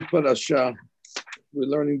parasha. We're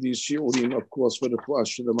learning these shiurim, of course, for the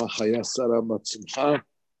Shlema Chaya Sara Bat Simcha.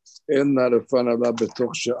 En Narefana La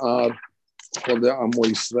Betoch She'ar Chodei Amo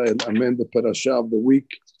Yisrael. Amen. The parasha of the week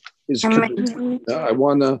is Kiddush. I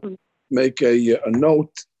want to make a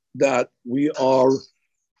note that we are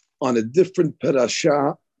on a different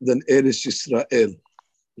parasha than Eretz Yisrael.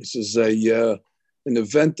 This is an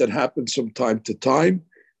event that happens from time to time.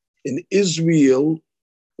 In Israel,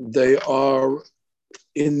 they are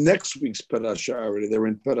in next week's parasha already. They're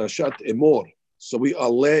in Parashat Emor. So we are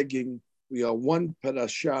lagging. We are one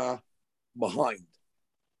parasha behind.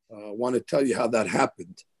 I want to tell you how that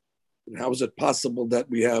happened. And how is it possible that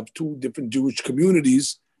we have two different Jewish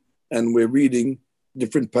communities and we're reading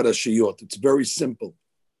different parashiyot? It's very simple.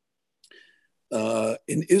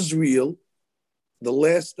 In Israel, the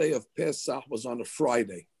last day of Pesach was on a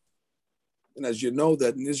Friday. And as you know,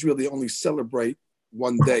 that in Israel, they only celebrate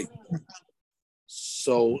one day.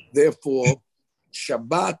 So therefore,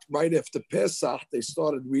 Shabbat, right after Pesach, they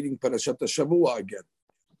started reading Parashat HaShavua again.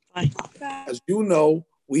 As you know,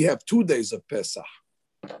 we have 2 days of Pesach.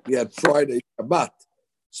 We had Friday, Shabbat.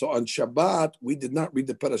 So on Shabbat, we did not read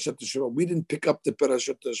the Parashat HaShavua. We didn't pick up the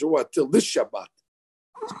Parashat HaShavua till this Shabbat.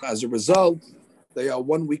 So as a result, they are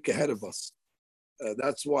 1 week ahead of us.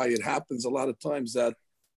 That's why it happens a lot of times that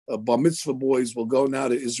bar mitzvah boys will go now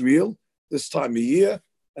to Israel this time of year,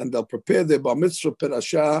 and they'll prepare their bar mitzvah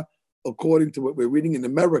parasha according to what we're reading in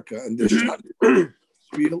America. And they're stuck in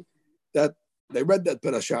Israel that they read that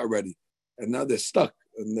parasha already, and now they're stuck,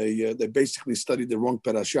 and they basically studied the wrong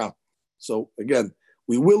parasha. So again,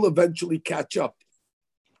 we will eventually catch up.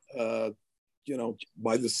 By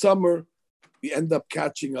the summer, we end up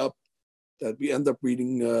catching up. That we end up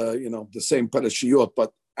reading, the same parashiyot.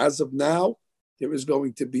 But as of now, there is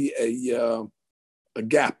going to be a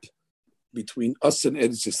gap between us and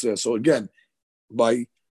Eretz Yisrael. So again, by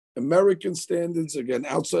American standards, again,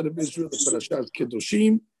 outside of Israel, the Parashat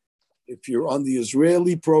Kedoshim. If you're on the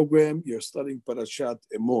Israeli program, you're studying Parashat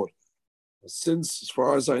Emor. Since, as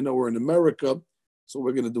far as I know, we're in America, so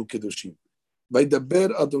we're going to do Kedoshim.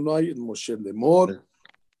 Vaydaber Adonai el Moshe lemor.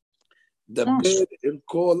 דבר אל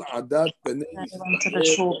כל עדת בני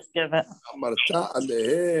ישראל, אמרת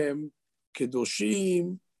עליהם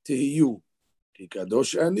קדושים תהיו, כי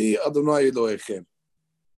קדוש אני אדוני אלוהיכם.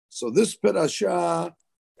 So this parasha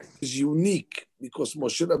is unique because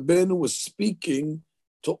Moshe Rabbeinu was speaking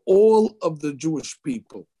to all of the Jewish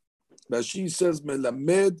people. Rashi says,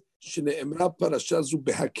 מלמד שנאמרה פרשה זו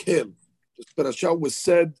בהקל. This parasha was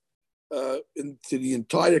said to the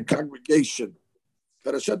entire congregation.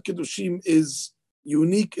 Parashat Kedoshim is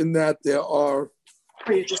unique in that there are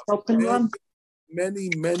many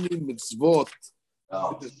mitzvot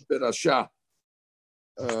in this parasha.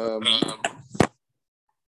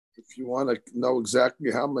 If you want to know exactly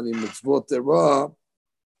how many mitzvot there are,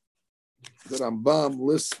 the Rambam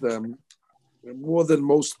lists them. They're more than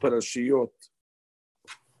most parashiyot.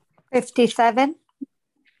 57?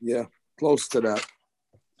 Yeah, close to that.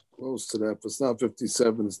 Close to that. If it's not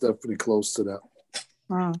 57, it's definitely close to that.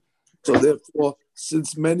 So therefore,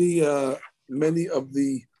 since many of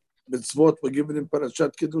the mitzvot were given in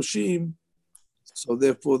Parashat Kedoshim, so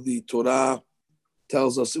therefore the Torah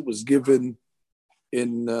tells us it was given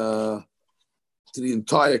in to the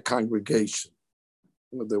entire congregation.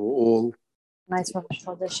 They were all nice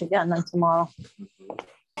for this again then tomorrow.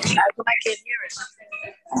 I can't hear it.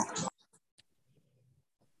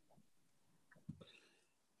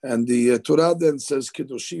 And the Torah then says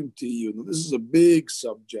Kedoshim Tiyu. Now, this is a big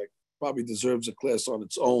subject, probably deserves a class on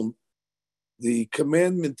its own. The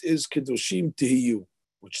commandment is Kedoshim Tiyu,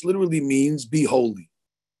 which literally means be holy.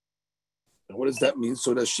 And what does that mean?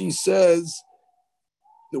 So that she says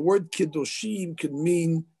the word Kedoshim can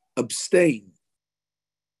mean abstain.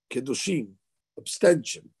 Kedoshim,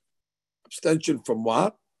 abstention. Abstention from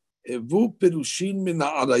what? Hevu Perushin min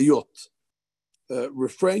ha'arayot.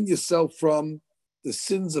 Refrain yourself from the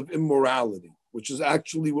sins of immorality, which is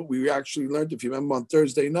actually what we actually learned. If you remember on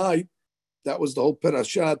Thursday night, that was the whole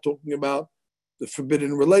parasha talking about the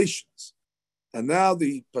forbidden relations. And now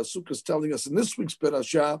the pasuk is telling us in this week's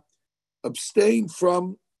parasha, abstain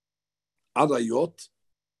from arayot,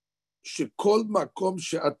 shekol makom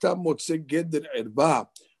she'ata motze geder erva.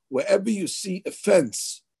 Wherever you see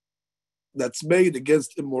offense that's made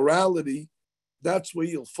against immorality, that's where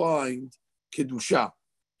you'll find kedusha,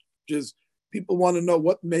 which is people want to know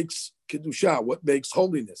what makes Kedusha, what makes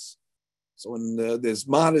holiness. So when there's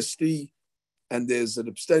modesty and there's an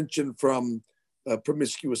abstention from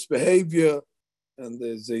promiscuous behavior and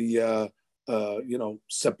there's a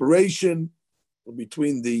separation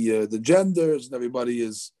between the genders and everybody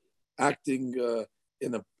is acting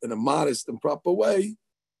in a modest and proper way.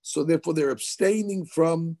 So therefore, they're abstaining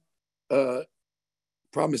from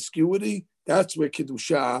promiscuity. That's where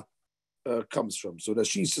Kiddusha comes from. So that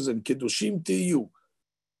she says in Kiddushim Tiyu,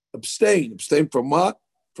 abstain from what?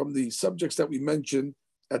 From the subjects that we mentioned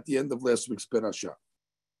at the end of last week's parasha.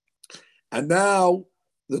 And now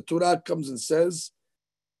the Torah comes and says,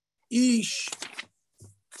 Ish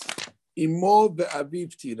imo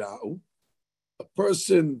ve'aviv tira'u. A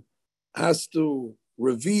person has to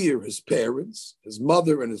revere his parents, his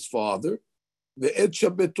mother and his father, ve'et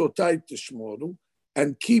shabbatotai tishmoru,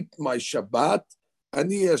 and keep my Shabbat,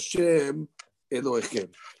 ani Hashem Elohechem.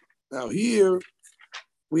 Now here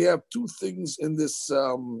we have two things in this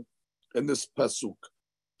pasuk.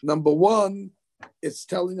 Number one, it's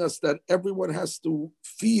telling us that everyone has to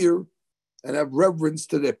fear and have reverence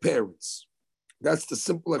to their parents. That's the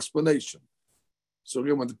simple explanation. So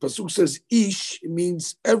again, when the pasuk says ish, it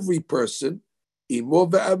means every person. Imo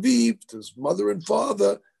ve'aviv, his mother and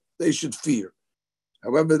father, they should fear.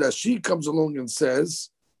 However, that she comes along and says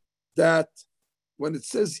that when it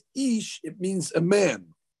says ish, it means a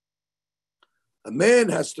man. A man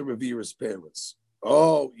has to revere his parents.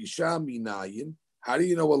 Oh, isha minayin. How do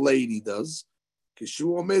you know a lady does?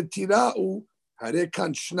 Kishu omed tira'u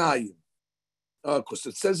harekan shnayim. Because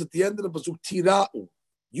it says at the end of the pasuk, tira'u,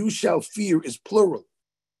 you shall fear is plural.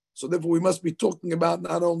 So therefore we must be talking about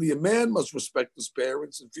not only a man must respect his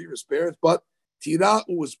parents and fear his parents, but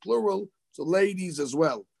tira'u is plural, so ladies as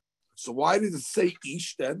well. So why did it say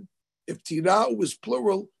ish then? If tira'u is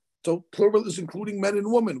plural, so plural is including men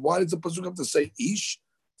and women. Why does the pasuk have to say ish?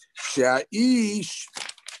 Sha'ish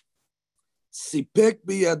sipek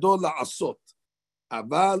biyado la'asot.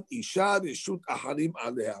 Aval isha reshut aharim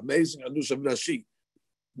aleha. Amazing Anush of Rashi.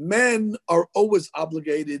 Men are always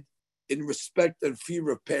obligated in respect and fear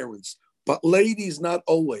of parents, but ladies not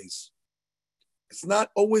always. It's not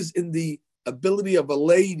always in the ability of a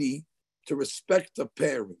lady to respect her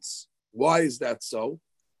parents. Why is that so?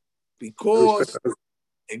 Because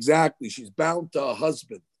exactly, she's bound to her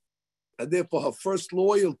husband, and therefore her first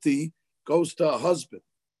loyalty goes to her husband.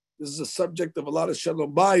 This is a subject of a lot of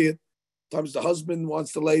shalom bayit. Sometimes the husband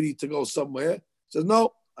wants the lady to go somewhere. Says,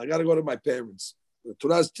 no, I got to go to my parents. The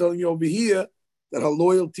Torah is telling you over here that her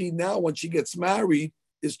loyalty now, when she gets married,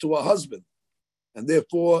 is to her husband. And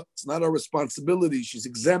therefore, it's not her responsibility. She's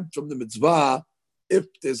exempt from the mitzvah if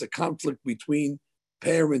there's a conflict between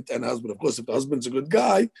parent and husband. Of course, if the husband's a good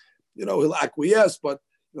guy, he'll acquiesce. But,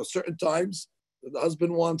 certain times the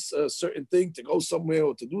husband wants a certain thing to go somewhere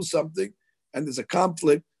or to do something, and there's a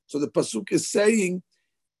conflict. So the pasuk is saying,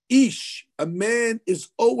 ish, a man is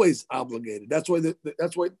always obligated. That's why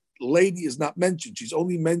lady is not mentioned. She's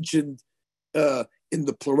only mentioned in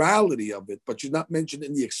the plurality of it, but she's not mentioned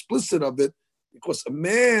in the explicit of it, because a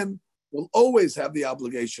man will always have the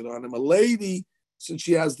obligation on him. A lady, since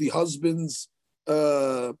she has the husband's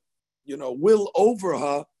will over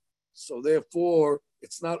her, so therefore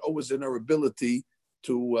it's not always in her ability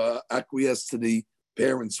to acquiesce to the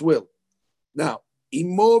parent's will. Now,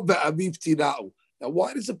 imo ve'aviv tira'u. Now,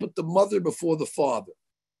 why does it put the mother before the father?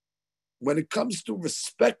 When it comes to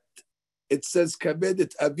respect, it says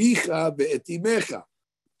kavedet avicha ve'et imecha.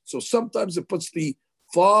 So sometimes it puts the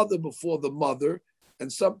father before the mother,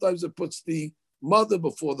 and sometimes it puts the mother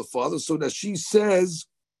before the father, so that she says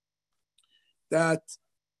that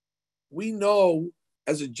we know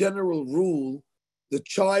as a general rule, the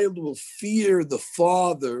child will fear the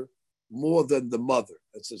father more than the mother.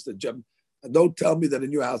 That's just and don't tell me that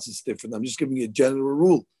in your house it's different. I'm just giving you a general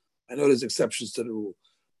rule. I know there's exceptions to the rule.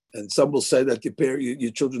 And some will say that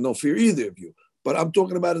your children don't fear either of you. But I'm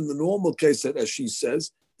talking about in the normal case that, as she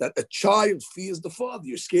says, that a child fears the father.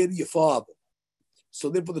 You're scared of your father. So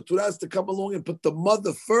therefore the Torah has to come along and put the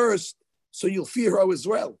mother first, so you'll fear her as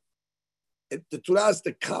well. The Torah has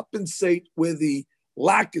to compensate where the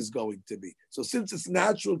lack is going to be. So since it's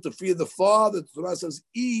natural to fear the father, the Torah says,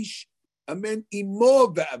 ish, amen, imo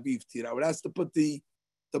ve'aviv tira. It has to put the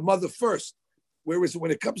mother first. Whereas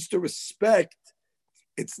when it comes to respect,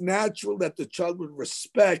 it's natural that the child would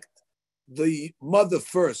respect the mother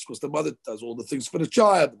first, because the mother does all the things for the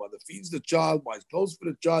child. The mother feeds the child, buys clothes for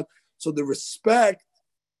the child. So the respect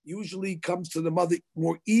usually comes to the mother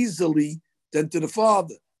more easily than to the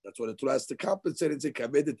father. That's why the Torah has to compensate and say,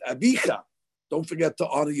 kavedet avicha. Don't forget to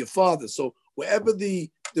honor your father. So wherever the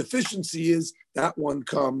deficiency is, that one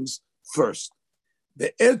comes first.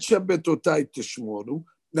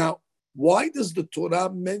 Now, why does the Torah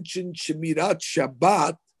mention Shemirat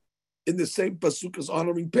Shabbat in the same pasuk as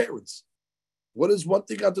honoring parents? What does one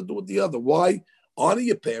thing got to do with the other? Why honor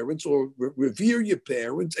your parents or revere your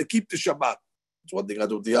parents and keep the Shabbat? It's one thing got to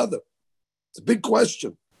do with the other. It's a big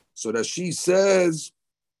question. So that she says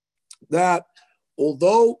that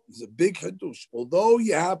although it's a big hadush, although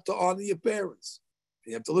you have to honor your parents,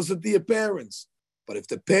 you have to listen to your parents, but if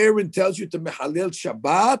the parent tells you to mehalel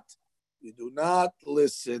Shabbat, you do not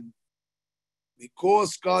listen.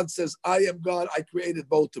 Because God says, I am God, I created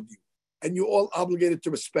both of you. And you're all obligated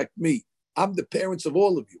to respect me. I'm the parents of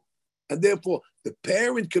all of you. And therefore, the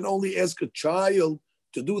parent can only ask a child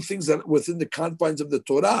to do things that are within the confines of the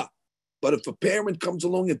Torah. But if a parent comes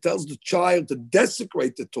along and tells the child to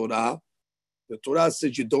desecrate the Torah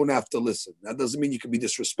says you don't have to listen. That doesn't mean you can be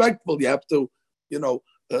disrespectful. You have to,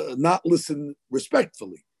 not listen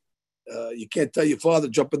respectfully. You can't tell your father,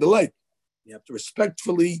 jump in the lake. You have to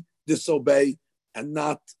respectfully disobey and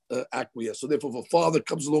not acquiesce. So therefore, if a father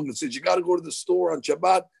comes along and says, you got to go to the store on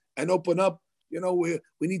Shabbat and open up, we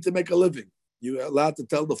need to make a living. You're allowed to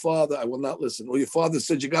tell the father, I will not listen. Or your father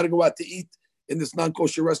says, you got to go out to eat in this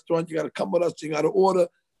non-kosher restaurant. You got to come with us. You got to order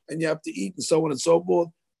and you have to eat and so on and so forth.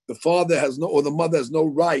 The father has no, or the mother has no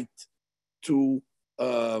right to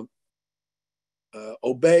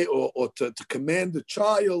obey or to command the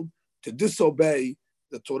child to disobey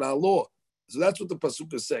the Torah law. So that's what the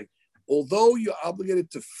pasuk is saying. Although you're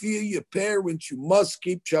obligated to fear your parents, you must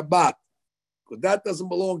keep Shabbat, because that doesn't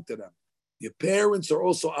belong to them. Your parents are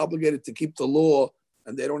also obligated to keep the law,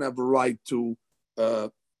 and they don't have a right to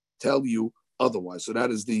tell you otherwise. So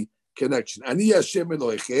that is the connection. Ani Hashem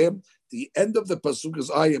Elohechem. The end of the pasuk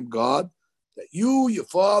is, I am God. That you, your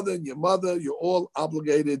father, and your mother, you're all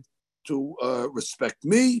obligated to respect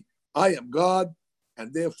me. I am God,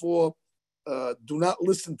 and therefore do not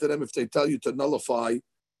listen to them if they tell you to nullify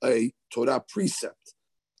a Torah precept.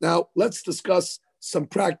 Now, let's discuss some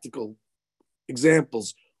practical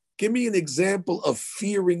examples. Give me an example of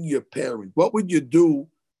fearing your parent. What would you do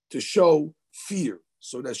to show fear?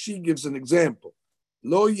 So that she gives an example.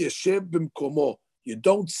 Lo yeshev b'mkomo. You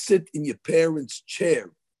don't sit in your parents' chair.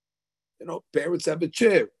 Parents have a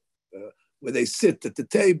chair where they sit at the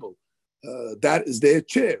table. That is their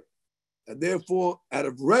chair. And therefore, out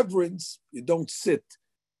of reverence, you don't sit.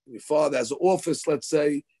 Your father has an office, let's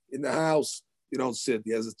say, in the house, you don't sit.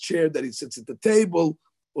 He has a chair that he sits at the table,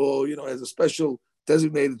 or, has a special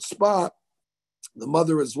designated spot. The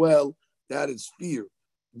mother as well, that is fear.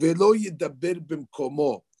 Velo yidaber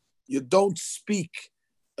b'mkomo. You don't speak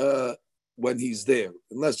when he's there,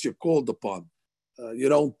 unless you're called upon. You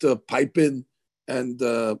don't pipe in and,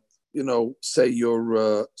 say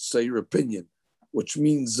your opinion, which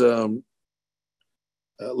means,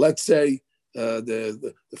 let's say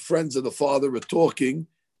the friends of the father are talking,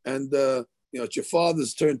 and it's your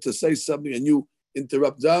father's turn to say something, and you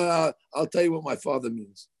interrupt. I'll tell you what my father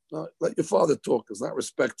means. No, let your father talk. It's not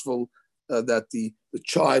respectful that the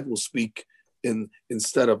child will speak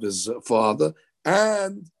instead of his father,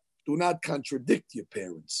 and do not contradict your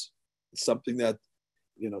parents. It's something that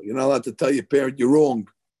you're not allowed to tell your parent you're wrong.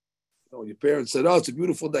 Your parents said, "Oh, it's a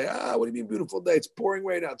beautiful day." What do you mean beautiful day? It's pouring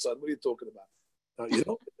rain outside. What are you talking about?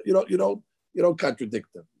 You don't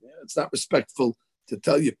contradict them. It's not respectful to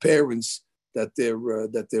tell your parents that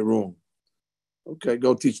they're wrong. Okay,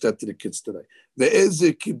 go teach that to the kids today. There is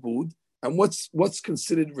a kibud, and what's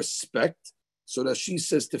considered respect? So that she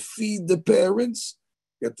says to feed the parents,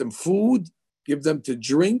 get them food, give them to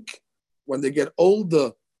drink. When they get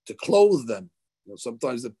older, to clothe them.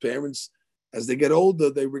 Sometimes the parents, as they get older,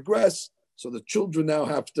 they regress. So the children now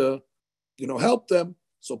have to, help them.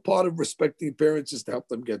 So part of respecting parents is to help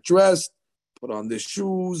them get dressed, put on their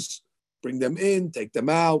shoes, bring them in, take them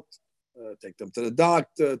out, take them to the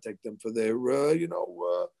doctor, take them for their,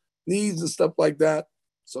 needs and stuff like that.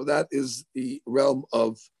 So that is the realm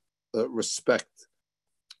of respect.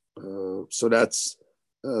 So that's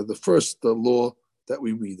the first law that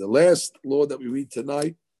we read. The last law that we read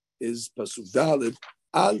tonight is Pasuk Daled,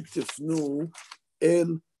 Al tifnu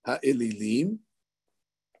el ha'elilim,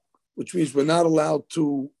 which means we're not allowed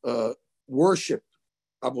to worship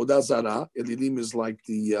Avodah Zarah. Elilim is like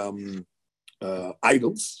the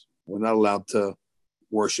idols. We're not allowed to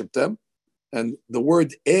worship them. And the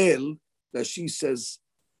word El that she says,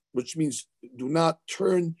 which means do not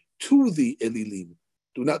turn to the Elilim,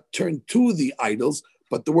 do not turn to the idols,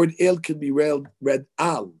 but the word El can be read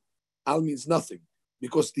Al. Al means nothing,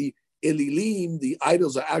 because the Elilim, the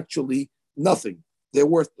idols, are actually nothing. They're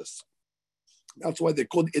worthless. That's why they're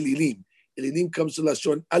called Elilim. Elilim comes to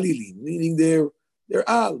Lashon Alilim, meaning they're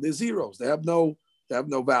Al, they're zeros. They have no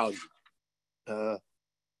value.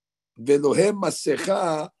 Velohem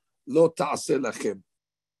masecha lo ta'aseh lachem.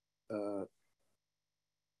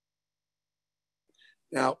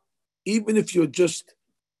 Now, even if you're just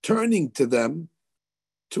turning to them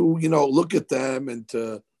to, look at them and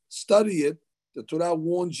to study it, the Torah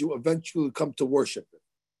warns you eventually to come to worship it.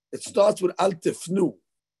 It starts with al tifnu,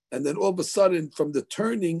 and then all of a sudden, from the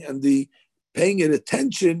turning and the paying it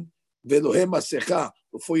attention, velohe masecha,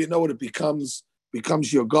 before you know it, it becomes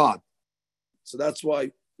your God. So that's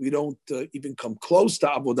why we don't even come close to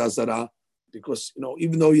avodah zarah, because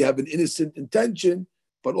even though you have an innocent intention,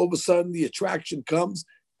 but all of a sudden the attraction comes,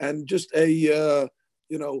 and just a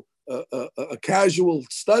casual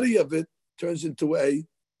study of it turns into a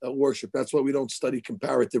worship. That's why we don't study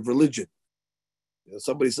comparative religion.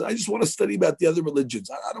 Somebody says, I just want to study about the other religions.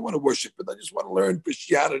 I don't want to worship it. I just want to learn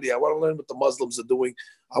Christianity. I want to learn what the Muslims are doing.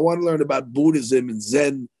 I want to learn about Buddhism and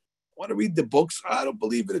Zen. I want to read the books. I don't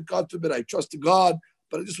believe in it. God forbid. I trust God,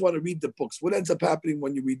 but I just want to read the books. What ends up happening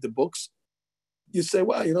when you read the books? You say,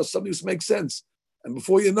 well, something just makes sense. And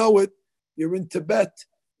before you know it, you're in Tibet,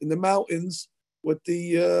 in the mountains, with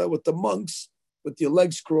the monks, with your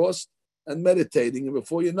legs crossed and meditating. And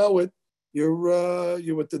before you know it, you're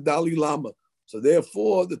with the Dalai Lama. So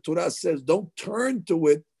therefore, the Torah says, don't turn to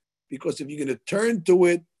it, because if you're going to turn to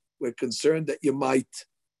it, we're concerned that you might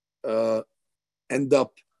end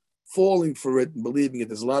up falling for it and believing it.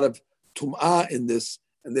 There's a lot of tum'ah in this,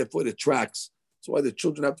 and therefore it attracts. That's why the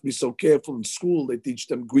children have to be so careful in school. They teach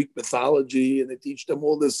them Greek mythology, and they teach them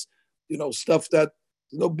all this, stuff that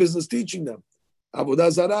there's no business teaching them.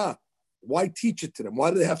 Avodah zarah. Why teach it to them?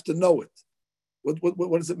 Why do they have to know it?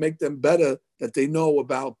 What does it make them better that they know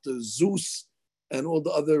about Zeus and all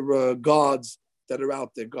the other gods that are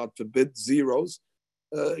out there? God forbid, zeros.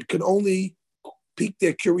 It can only pique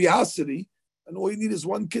their curiosity, and all you need is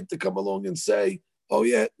one kid to come along and say, "Oh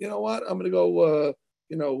yeah, you know what? I'm going to go,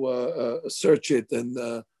 search it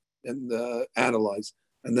and analyze."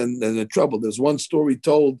 And then there's the trouble. There's one story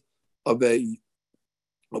told of a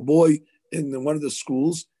boy in one of the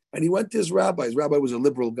schools, and he went to his rabbi. His rabbi was a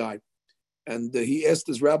liberal guy, and he asked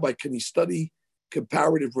his rabbi, "Can he study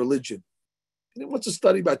comparative religion?" And he wants to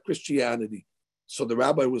study about Christianity. So the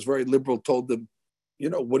rabbi was very liberal, told him,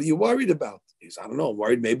 "What are you worried about?" He says, "I don't know. I'm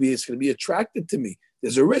worried maybe it's going to be attracted to me.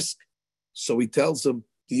 There's a risk." So he tells him,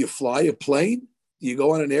 "Do you fly a plane? Do you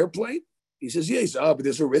go on an airplane?" He says, "Yeah." He says, "Oh, but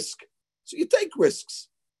there's a risk. So you take risks."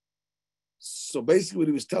 So basically what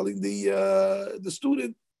he was telling the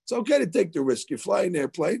student, it's okay to take the risk. You fly an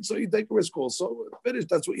airplane, so you take a risk also. Finish,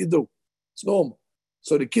 that's what you do. It's normal.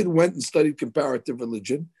 So the kid went and studied comparative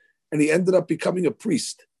religion, and he ended up becoming a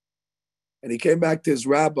priest. And he came back to his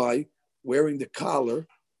rabbi wearing the collar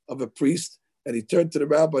of a priest, and he turned to the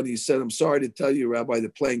rabbi and he said, "I'm sorry to tell you, Rabbi, the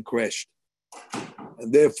plane crashed."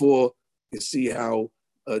 And therefore, you see how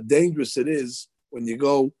dangerous it is when you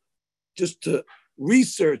go just to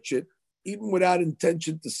research it, even without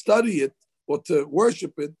intention to study it or to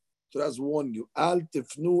worship it. So that's warning you. Al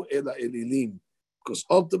tifnu ela elilim. Because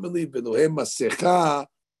ultimately, Elohim Masecha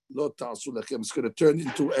lo ta'asu lechem. It's going to turn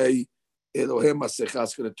into a Elohim Masecha.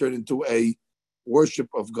 It's going to turn into a worship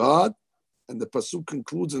of God. And the pasuk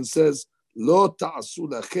concludes and says, Lo ta'asu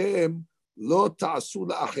lechem, lo ta'asu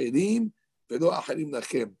la'achirim, velo achirim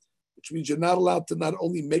lechem. Which means you're not allowed to not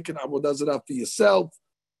only make an avodah zarah for yourself,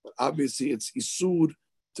 but obviously it's isur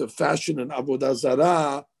to fashion an avodah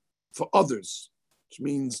zarah for others. Which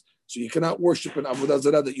means, so you cannot worship an avodah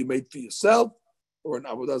zarah that you made for yourself, or an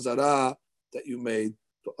avodah zarah that you made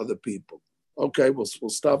for other people. Okay, we'll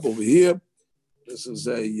stop over here. This is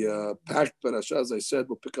a packed parasha. As I said,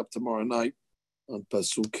 we'll pick up tomorrow night on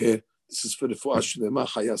Pasuk He. This is for the Fuah Shlema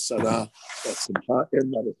Chaya Sarah.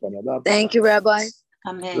 Thank you, Rabbi.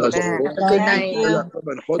 Amen. Good night.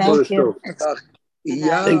 Thank you.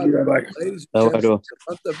 Thank you, Rabbi. Ladies and gentlemen, the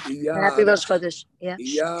month of Happy Rosh Chodesh. Yeah.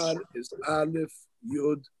 Iyar is Aleph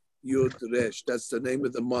Yud Yud Resh. That's the name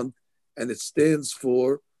of the month, and it stands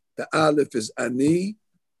for, the Aleph is Ani,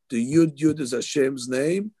 the Yud is Hashem's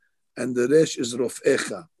name, and the Resh is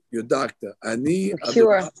Rofecha, your doctor. Ani,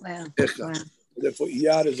 Cure. Wow. Therefore,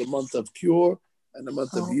 Iyar is a month of cure and a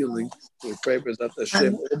month of healing. We pray for that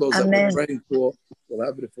Hashem, all those that we're praying for, will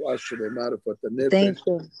have it for us, for the nefesh. Thank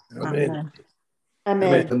you. Amen.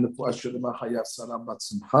 Amen. And the Fuah Chaya Sarah Bat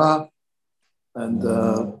Simcha. And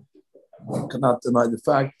we cannot deny the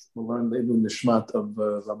fact, we'll learn the Eilu Nishmat of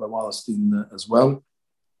Rabbi Wallerstein as well.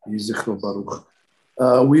 Yizichro Baruch.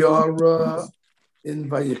 We are in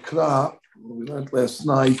Vayikra. We learned last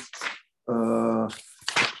night a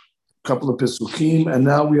couple of Pesukim, and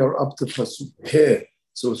now we are up to Pasuk He.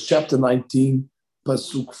 So it's chapter 19,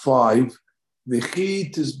 Pasuk 5.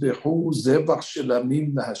 V'chi tizbehu zevach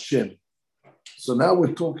shelamim laHashem. So now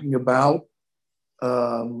we're talking about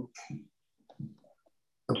a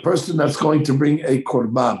person that's going to bring a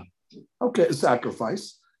korban. Okay, a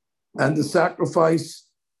sacrifice. And the sacrifice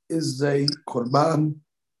is a korban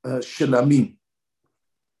shelamim.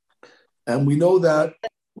 And we know that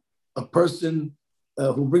a person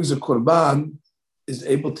who brings a korban is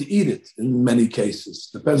able to eat it in many cases.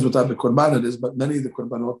 Depends what type of korban it is, but many of the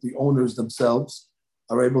korbanot, the owners themselves,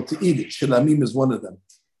 are able to eat it. Shilamim is one of them.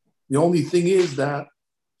 The only thing is that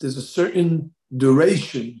there's a certain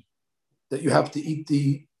duration that you have to eat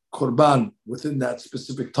the korban within that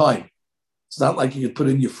specific time. It's not like you can put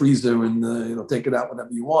it in your freezer and take it out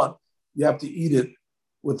whenever you want. You have to eat it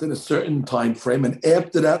within a certain time frame, and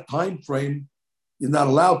after that time frame, you're not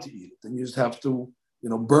allowed to eat it. Then you just have to,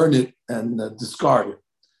 burn it and discard it.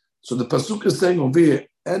 So the pasuk is saying over here,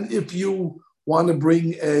 and if you want to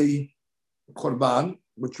bring a korban,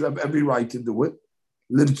 which you have every right to do it,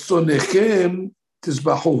 litzonechem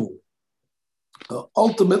tizbahuhu.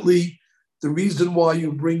 Ultimately, the reason why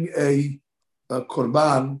you bring a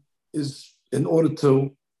korban is in order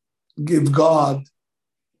to give God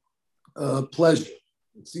pleasure.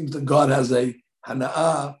 It seems that God has a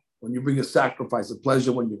hana'ah when you bring a sacrifice, a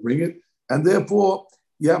pleasure when you bring it, and therefore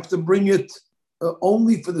you have to bring it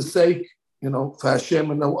only for the sake, for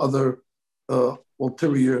Hashem and no other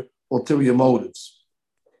ulterior motives.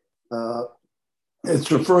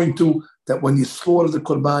 It's referring to that when you slaughter the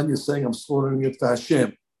korban, you're saying, I'm slaughtering it for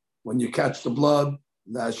Hashem. When you catch the blood,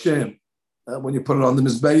 the Hashem. When you put it on the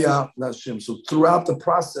Mizbeah, the Hashem. So throughout the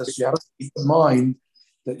process, you have to keep in mind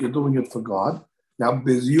that you're doing it for God. Now,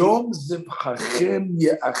 Bizyom Zivchachem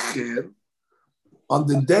Ye'acher, on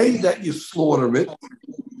the day that you slaughter it,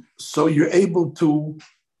 so you're able to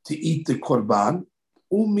eat the korban,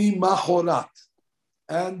 Umi Mahorat,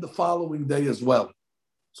 and the following day as well.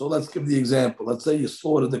 So let's give the example. Let's say you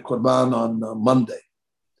slaughter the korban on Monday.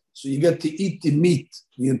 So you get to eat the meat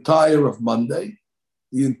the entire of Monday,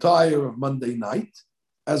 the entire of Monday night,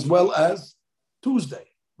 as well as Tuesday,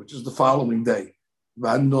 which is the following day.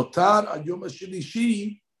 But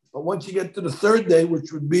once you get to the third day,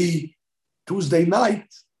 which would be Tuesday night,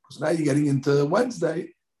 because now you're getting into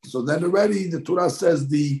Wednesday, so then already the Torah says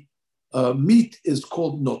the meat is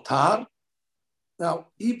called notar. Now,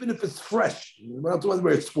 even if it's fresh, we're not talking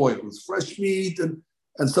about it's spoiled, it's fresh meat, and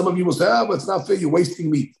some of you will say, but it's not fair, you're wasting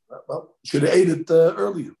meat. Well, you should have ate it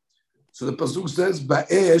earlier. So the pasuk says,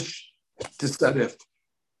 Ba'esh tisaref.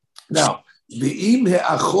 Now, Ve'im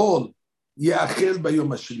he'achol ye'achel bayom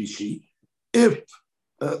hashlishi, if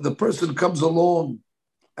the person comes along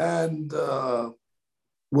and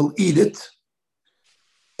will eat it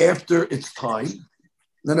after its time,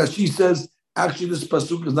 then as she says, actually this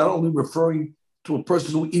pasuk is not only referring to a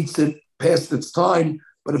person who eats it past its time,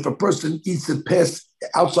 but if a person eats it past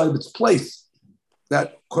outside of its place,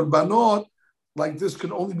 that korbanot like this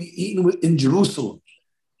can only be eaten in Jerusalem,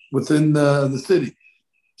 within the city.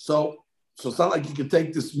 So it's not like you can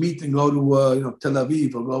take this meat and go to Tel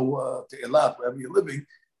Aviv or go to Eilat, wherever you're living.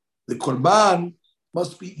 The korban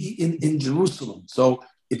must be eaten in Jerusalem. So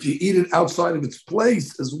if you eat it outside of its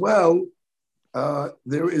place as well,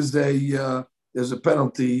 there's a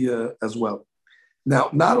penalty as well. Now,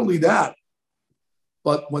 not only that,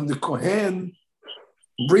 but when the Kohen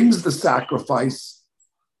brings the sacrifice,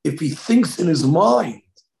 if he thinks in his mind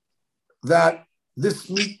that this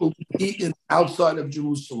meat will be eaten outside of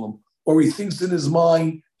Jerusalem, or he thinks in his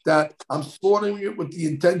mind that I'm slaughtering it with the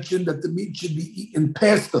intention that the meat should be eaten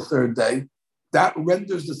past the third day, that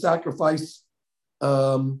renders the sacrifice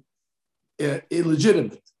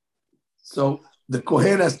illegitimate. So the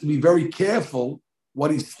Kohen has to be very careful what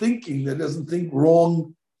he's thinking, that doesn't think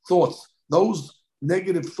wrong thoughts. Those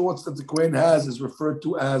negative thoughts that the Kohen has is referred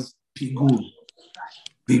to as pigul.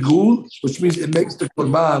 Pigul, which means it makes the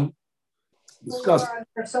korban disgusting.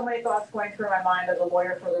 There's so many thoughts going through my mind as a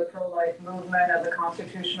lawyer for the pro-life movement, as a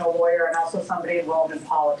constitutional lawyer, and also somebody involved in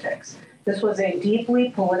politics. This was a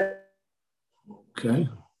deeply political. Okay.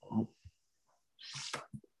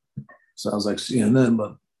 Sounds like CNN,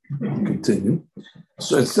 but we'll continue.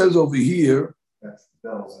 So it says over here. That's the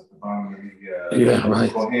bells at the bottom of the yeah,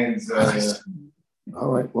 right. Kohen's.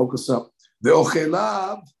 All right, woke us up.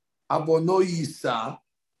 Ve'ochelav abono yisa,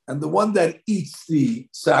 and the one that eats the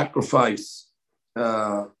sacrifice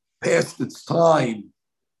past its time,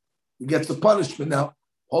 he gets a punishment. Now,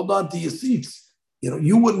 hold on to your seats.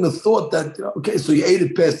 You wouldn't have thought that. Okay, so you ate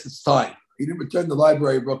it past its time. You didn't return the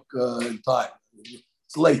library book in time.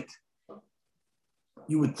 It's late.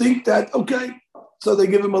 You would think that, okay, so they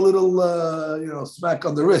give him a little, smack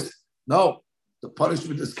on the wrist. No, the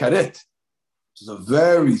punishment is karet, which is a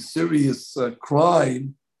very serious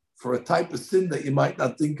crime for a type of sin that you might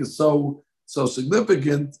not think is so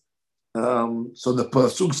significant. So the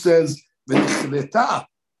pasuk says, the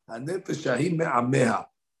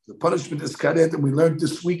punishment is karet, and we learned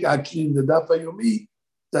this week actually in the Daf Yomi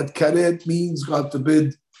that karet means, God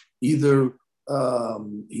forbid, either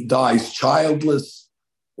he dies childless,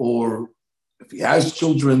 or if he has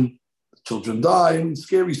children, the children die. I mean,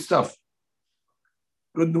 scary stuff.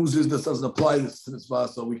 Good news is this doesn't apply to this mitzvah,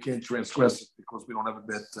 so we can't transgress it because we don't have a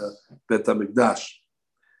bet hamikdash.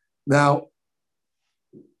 Now,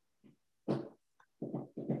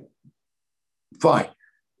 fine.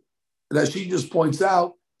 And she just points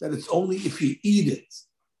out that it's only if you eat it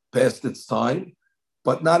past its time,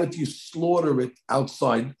 but not if you slaughter it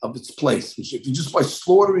outside of its place. Which if you just by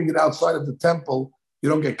slaughtering it outside of the temple, you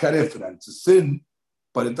don't get kareh for that. It's a sin,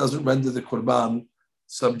 but it doesn't render the korban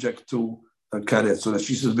subject to karet. So that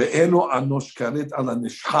she says, "Ve'eno anosh karet ala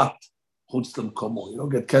nishhat chutz l'mkomo." You don't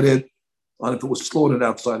get karet on if it was slaughtered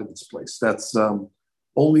outside of its place. That's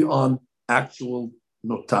only on actual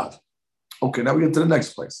notav. Okay, now we get to the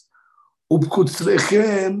next place.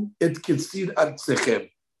 Ubkutzrechem et kitzir artzechem.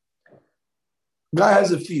 Guy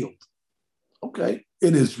has a field, okay,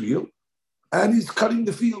 in Israel, and he's cutting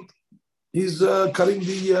the field. He's cutting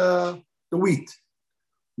the wheat.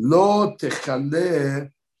 Lo techaleh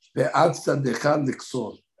be'atzadecha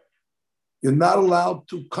liksor. You're not allowed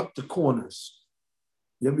to cut the corners.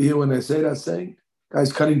 You ever hear when I say that saying?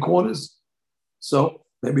 Guys cutting corners? So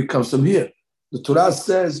maybe it comes from here. The Torah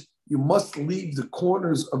says you must leave the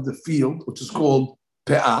corners of the field, which is called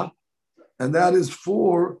pe'ah, and that is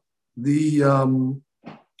for the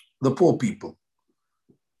poor people.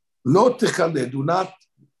 Lo techaleh, do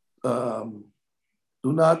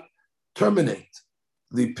not terminate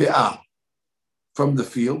the pe'ah from the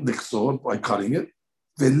field, liksor, by cutting it.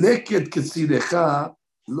 Veleket ketzirecha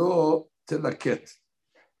lo telaket.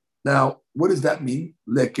 Now, what does that mean?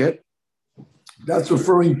 Leket. That's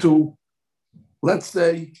referring to, let's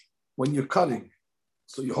say, when you're cutting,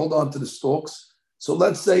 so you hold on to the stalks. So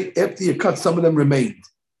let's say after you cut, some of them remained.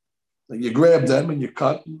 And you grab them and you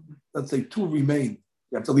cut. Let's say 2 remain.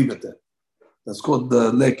 You have to leave it there. That's called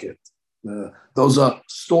the leket. Those are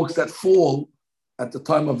stalks that fall at the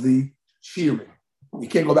time of the shearing. You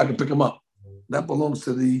can't go back and pick them up. That belongs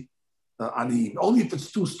to the aniyim. Only if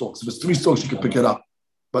it's 2 stalks. If it's 3 stalks, you can pick it up.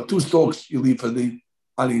 But 2 stalks, you leave for the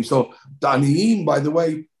aniyim. So the aniyim, by the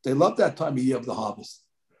way, they love that time of year of the harvest.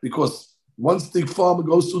 Because once the farmer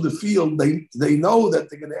goes through the field, they know that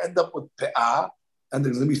they're going to end up with pe'ah, and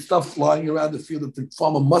there's going to be stuff flying around the field that the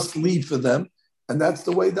farmer must leave for them. And that's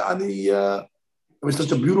the way the ani, it was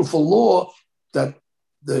such a beautiful law that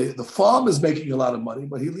the farm is making a lot of money,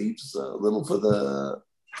 but he leaves a little for the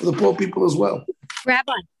poor people as well.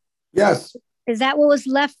 Rabbi. Yes. Is that what was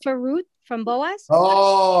left for Ruth from Boaz?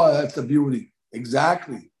 Oh, that's a beauty.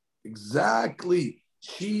 Exactly.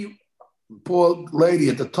 She, poor lady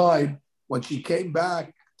at the time, when she came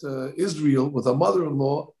back to Israel with her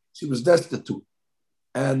mother-in-law, she was destitute.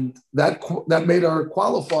 And that made her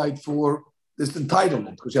qualified for this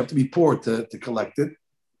entitlement, because you have to be poor to collect it.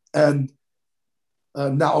 And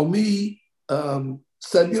Naomi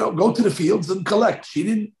said, go to the fields and collect. She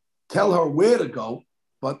didn't tell her where to go,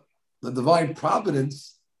 but the divine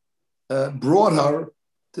providence brought her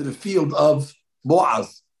to the field of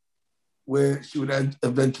Boaz, where she would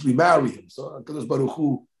eventually marry him. So HaKadosh Baruch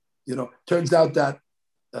Hu, turns out that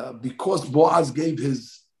because Boaz gave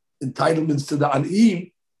his entitlements to the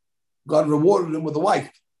An'im, God rewarded him with a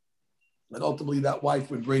wife. And ultimately that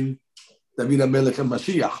wife would bring David HaMelech and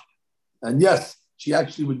Mashiach. And yes, she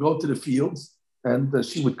actually would go to the fields and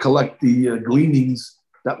she would collect the gleanings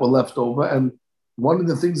that were left over. And one of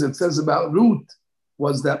the things it says about Ruth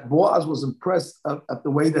was that Boaz was impressed at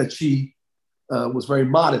the way that she was very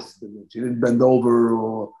modest. She didn't bend over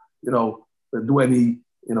or, do any,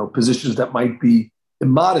 positions that might be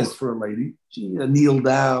immodest for a lady. She kneeled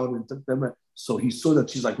down and took them. So he saw that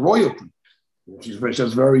she's like royalty. She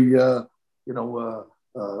has very,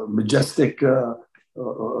 majestic,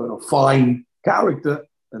 fine character,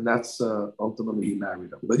 and that's ultimately he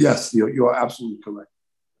married her. But yes, you are absolutely correct.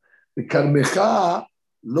 The karmecha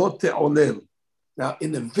lo te'olel. Now,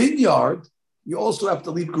 in the vineyard, you also have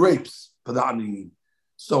to leave grapes for the aniyim.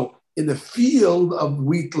 So in the field of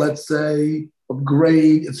wheat, let's say, of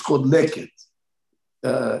grain, it's called leket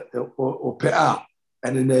or pe'ah.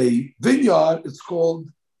 And in a vineyard, it's called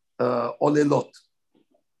olelot.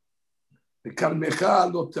 The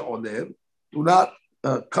karmecha lo te'olel. Do not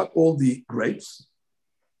cut all the grapes.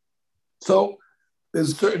 So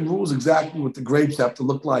there's certain rules exactly what the grapes have to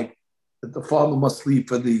look like that the farmer must leave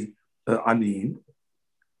for the aniyim.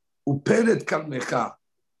 Uperet karmecha.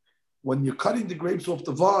 When you're cutting the grapes off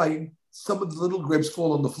the vine, some of the little grapes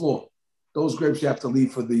fall on the floor. Those grapes you have to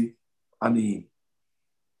leave for the aniyim.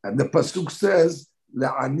 And the pasuk says,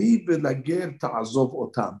 "Le'ani v'lager ta'azov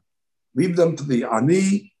otam." Leave them to the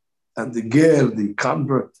ani and the ger, the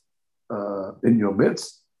convert, in your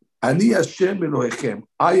midst. Ani Hashem Elohechem.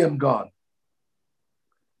 I am God.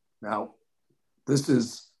 Now, this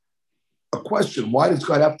is a question. Why does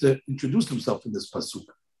God have to introduce himself in this pasuk?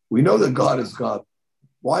 We know that God is God.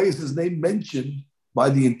 Why is his name mentioned by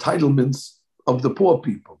the entitlements of the poor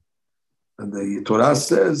people? And the Torah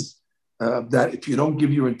says that if you don't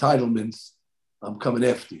give your entitlements, I'm coming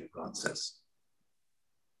after you, God says.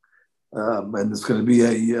 And there's going to be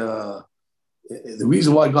the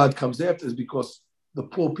reason why God comes after is because the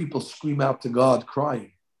poor people scream out to God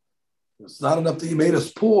crying. It's not enough that he made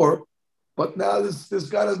us poor, but now this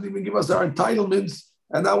guy doesn't even give us our entitlements.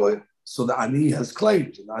 And now so the Ani has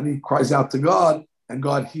claimed. And Ani cries out to God, and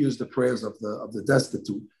God hears the prayers of the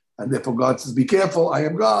destitute. And therefore God says, be careful, I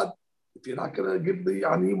am God. If you're not going to give the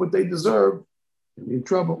Ani what they deserve, you'll be in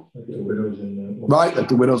trouble. Like the widows and Right, like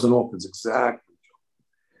the widows and orphans, exactly.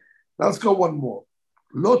 Now let's go one more.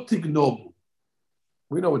 Lo tignobu.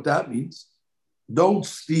 We know what that means. Don't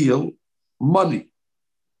steal money.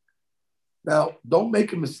 Now, don't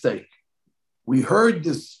make a mistake. We heard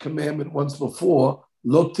this commandment once before,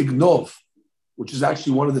 lo tignov, which is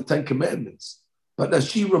actually one of the 10 commandments. But as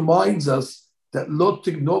she reminds us that lo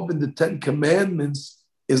tignov in the 10 commandments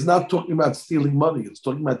is not talking about stealing money. It's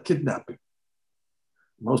talking about kidnapping.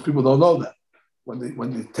 Most people don't know that. When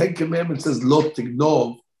the 10 commandments says lo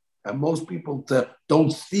tignov, and most people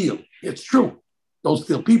don't steal. It's true. Don't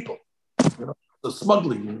steal people. You know, the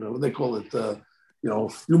smuggling, what they call it,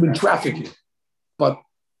 human trafficking. But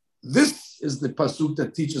this is the pasuk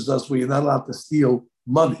that teaches us where you're not allowed to steal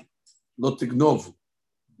money. Lo tignovu.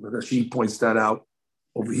 She points that out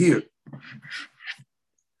over here.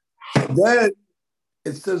 Then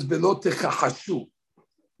it says velo techachashu.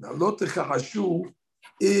 Now, lo techachashu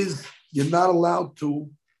is you're not allowed to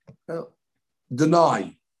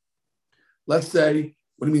deny. Let's say,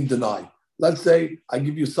 what do you mean deny? Let's say I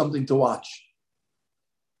give you something to watch.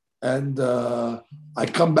 And I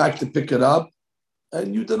come back to pick it up,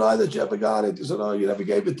 and you deny that you ever got it. You say, no, you never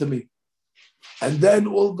gave it to me. And then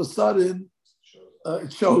all of a sudden,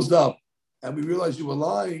 it shows up, and we realize you were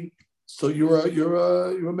lying. So you're a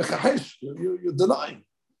mechahesh. You're denying.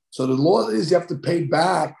 So the law is you have to pay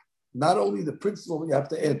back not only the principal, but you have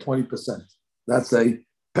to add 20%. That's a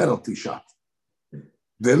penalty shot.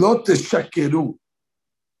 Velo teshakeru.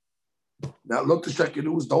 Now, lo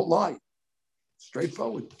teshakeru is don't lie.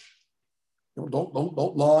 Straightforward.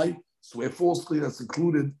 Don't lie. Swear falsely. That's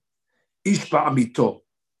included. Ishba amito.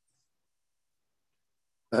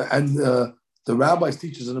 And the rabbis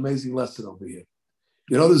teach us an amazing lesson over here.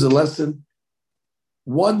 You know, there's a lesson.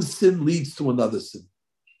 One sin leads to another sin.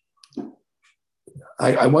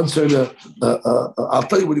 I once heard I'll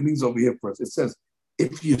tell you what it means over here first. It says,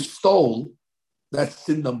 if you stole, that's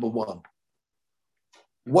sin number one.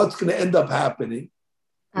 What's going to end up happening?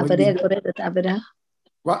 Once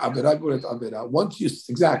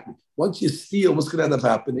you steal, what's going to end up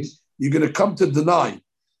happening? You're going to come to deny.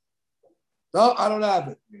 No, I don't have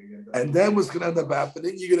it. And then what's going to end up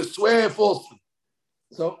happening? You're going to swear falsely.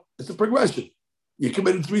 So it's a progression. You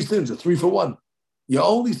committed 3 sins, a 3 for 1. You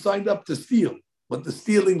only signed up to steal, but the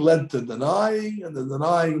stealing led to denying, and the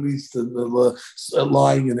denying leads to the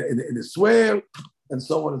lying in a swear, and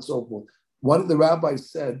so on and so forth. One of the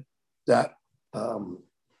rabbis said that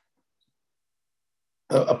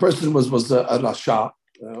a person was a rasha,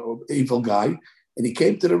 evil guy, and he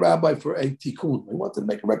came to the rabbi for a tikkun. He wanted to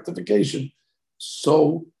make a rectification.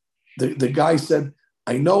 So the guy said,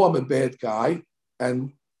 I know I'm a bad guy,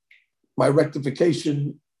 and my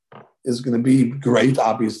rectification is going to be great.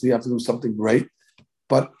 Obviously, I have to do something great,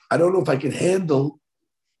 but I don't know if I can handle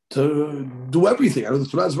to do everything. I know the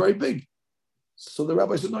Torah is very big. So the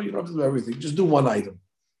rabbi said, no, you don't have to do everything. Just do one item.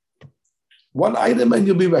 One item and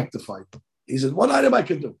you'll be rectified. He said, one item I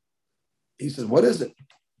can do. He said, what is it?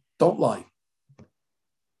 Don't lie.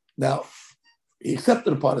 Now, he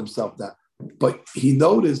accepted upon himself that, but he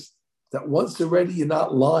noticed that once already you're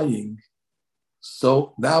not lying,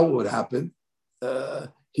 so now what would happen?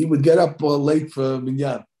 He would get up late for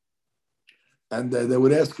minyan, and they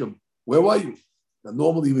would ask him, where were you? Now,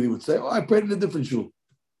 normally he would say, I prayed in a different shul.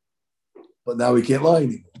 But now he can't lie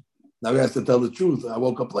anymore. Now he has to tell the truth. I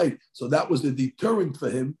woke up late. So that was the deterrent for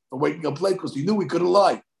him for waking up late because he knew he couldn't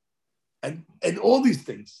lie. And all these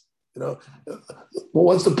things, But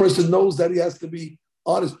once the person knows that he has to be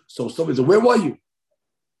honest. So somebody said, where were you?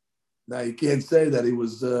 Now he can't say that he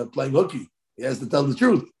was playing hooky. He has to tell the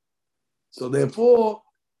truth. So therefore,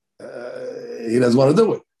 he doesn't want to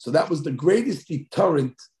do it. So that was the greatest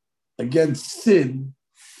deterrent against sin,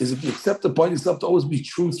 is if you accept upon yourself to always be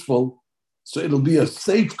truthful. So it'll be a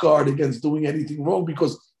safeguard against doing anything wrong,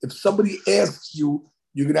 because if somebody asks you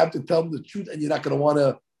you're going to have to tell them the truth, and you're not going to want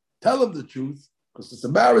to tell them the truth because it's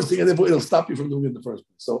embarrassing, and therefore it'll stop you from doing it in the first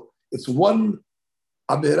place. So it's one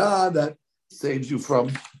Avirah that saves you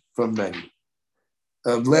from many.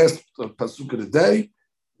 Last pasuk of the day.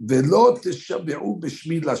 Velo tishabe'u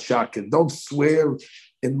b'shmi lashaken. Don't swear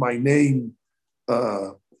in my name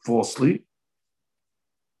falsely.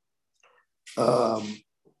 Now,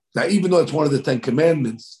 even though it's one of the 10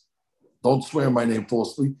 Commandments, don't swear in my name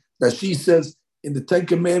falsely. That she says in the 10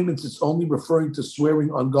 Commandments, it's only referring to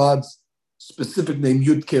swearing on God's specific name,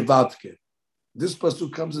 Yud Ke Vav Ke. This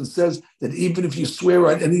pasuk comes and says that even if you swear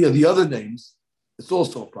on any of the other names, it's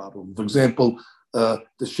also a problem. For example,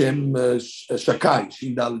 the Shem Shakai,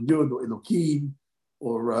 Shin Dal Yud, or Elokim,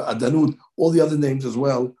 or Adanut, all the other names as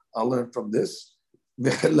well. I'll learn from this.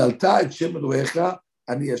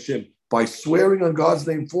 By swearing on God's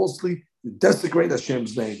name falsely, you desecrate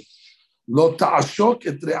Hashem's name. Lo ta'ashok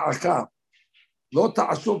et re'acha. Lo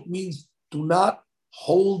ta'ashok means do not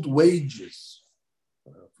hold wages.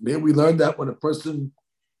 Here we learned that when a person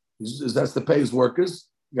has to pay his workers,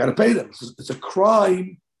 you got to pay them. It's a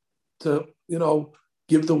crime to,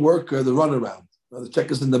 give the worker the runaround. The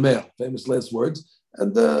check is in the mail, famous last words.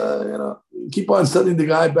 And, keep on sending the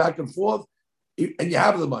guy back and forth, and you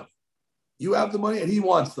have the money. You have the money, and he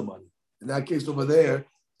wants the money. In that case over there,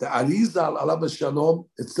 the Arizal Alav Shalom,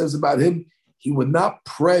 it says about him, he would not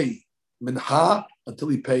pray minha until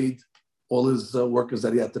he paid all his workers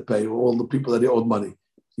that he had to pay, or all the people that he owed money.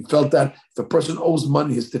 He felt that if a person owes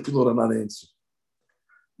money, his tefillot are not answered.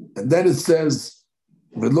 And then it says,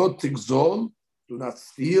 Velo tigzol, do not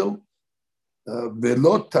steal.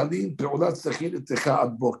 Velo talin pe'ulat sachin etecha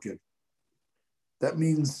ad boker. That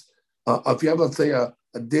means if you have, let's say, a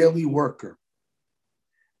daily worker,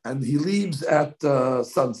 and he leaves at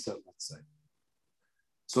sunset, let's say.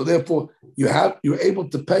 So therefore, you're able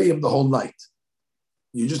to pay him the whole night.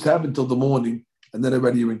 You just have until the morning, and then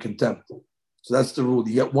already you're in contempt. So that's the rule.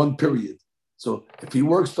 You get one period. So if he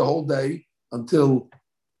works the whole day until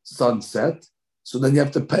sunset, so then you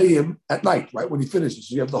have to pay him at night, right, when he finishes.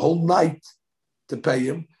 So you have the whole night to pay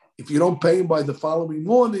him. If you don't pay him by the following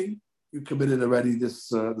morning, you committed already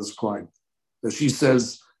this crime. So she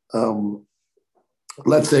says,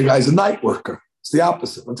 let's say a guy's a night worker. It's the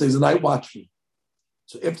opposite. Let's say he's a night watchman.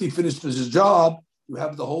 So after he finishes his job, you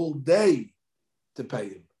have the whole day to pay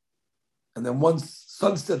him. And then once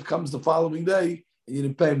sunset comes the following day, and you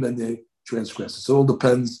didn't pay him, then they transgress. So it all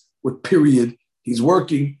depends what period he's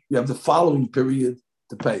working. You have the following period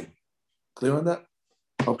to pay him. Clear on that?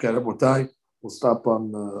 Okay, Rabotai, we'll stop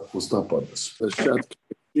on this.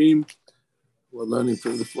 We're learning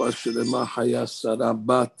from the flesh of the Mahaya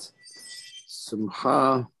Sarabat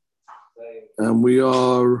Simcha, and we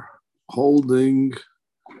are holding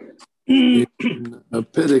in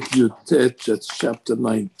Perek Yutet, that's chapter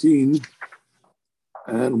 19,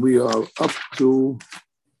 and we are up to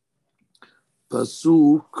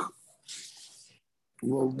Pasuk.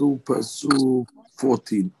 We'll do Pasuk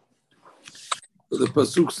 14. So the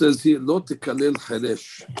Pasuk says here, Lo tekalel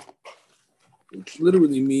cheresh, which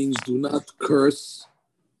literally means do not curse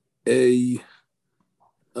a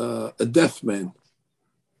deaf man.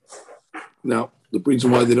 Now, the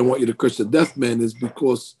reason why they don't want you to curse a deaf man is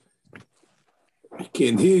because he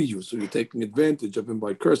can't hear you, so you're taking advantage of him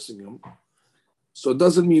by cursing him. So it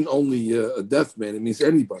doesn't mean only a deaf man; it means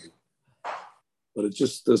anybody. But it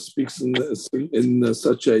just speaks in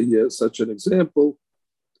such an example,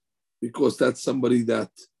 because that's somebody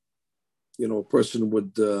that a person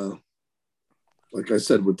would, like I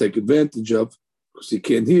said, would take advantage of, because he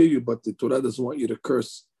can't hear you. But the Torah doesn't want you to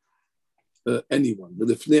curse anyone.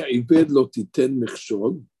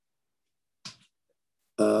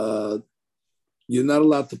 You're not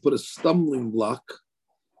allowed to put a stumbling block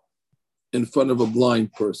in front of a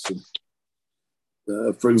blind person.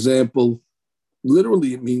 For example,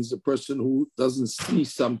 literally it means a person who doesn't see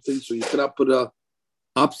something, so you cannot put an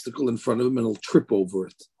obstacle in front of him and he'll trip over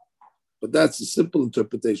it. But that's a simple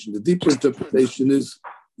interpretation. The deeper interpretation is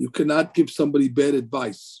you cannot give somebody bad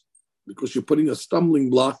advice because you're putting a stumbling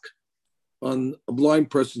block on a blind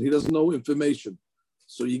person. He doesn't know information.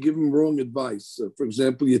 So you give him wrong advice. For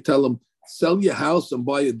example, you tell him, sell your house and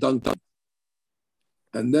buy a donkey.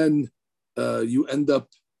 And then you end up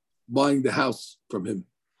buying the house from him.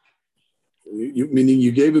 Meaning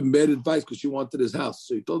you gave him bad advice because you wanted his house.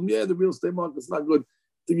 So you told him, yeah, the real estate market's not good. I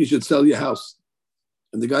think you should sell your house.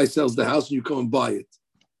 And the guy sells the house and you come and buy it.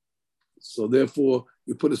 So therefore,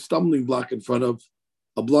 you put a stumbling block in front of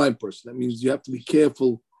a blind person. That means you have to be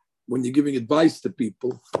careful when you're giving advice to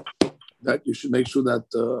people, that you should make sure that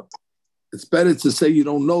it's better to say you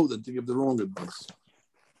don't know than to give the wrong advice.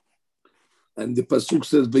 And the pasuk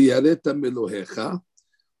says, "V'yareta melohecha."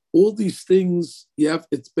 All these things,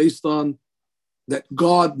 it's based on that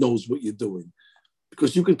God knows what you're doing.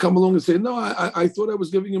 Because you could come along and say, no, I thought I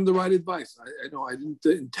was giving him the right advice. I know I didn't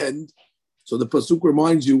intend. So the pasuk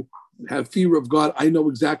reminds you, have fear of God. I know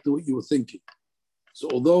exactly what you were thinking. So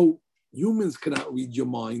although humans cannot read your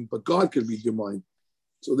mind, but God can read your mind.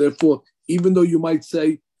 So therefore, even though you might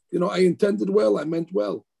say, I intended well, I meant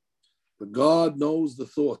well. But God knows the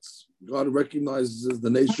thoughts. God recognizes the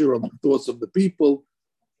nature of the thoughts of the people.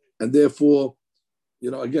 And therefore,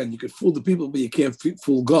 again, you can fool the people, but you can't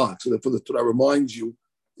fool God. So therefore, the Torah reminds you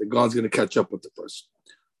that God's going to catch up with the person.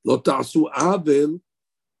 Lo ta'asu avel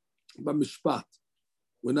b'mishpat.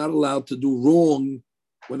 We're not allowed to do wrong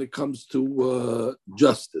when it comes to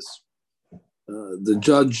justice. The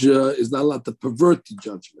judge is not allowed to pervert the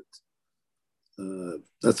judgment.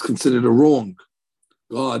 That's considered a wrong.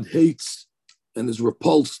 God hates and is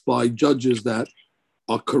repulsed by judges that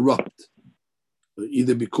are corrupt,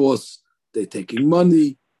 either because they're taking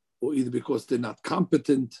money or either because they're not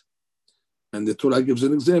competent. And the Torah gives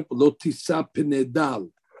an example, lo tisa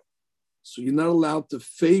pinedal. So you're not allowed to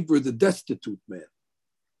favor the destitute man.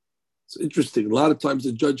 It's interesting. A lot of times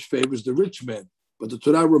the judge favors the rich man, but the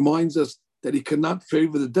Torah reminds us that he cannot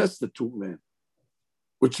favor the destitute man,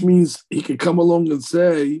 which means he can come along and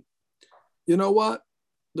say, you know what?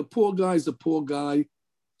 The poor guy's a poor guy.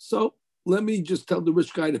 So let me just tell the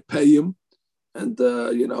rich guy to pay him and,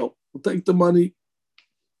 we'll take the money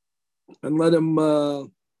and let him,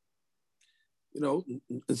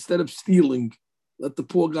 instead of stealing, let the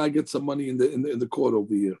poor guy get some money in the court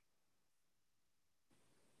over here.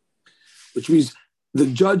 Which means the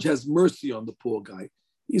judge has mercy on the poor guy.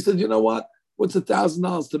 He said, you know what? What's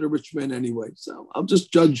 $1,000 to the rich man anyway? So I'll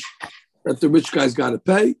just judge that the rich guy's got to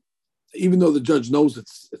pay, even though the judge knows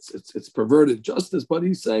it's perverted justice. But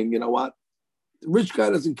he's saying, you know what? The rich guy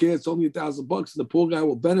doesn't care. It's only $1,000, and the poor guy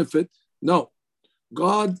will benefit. No,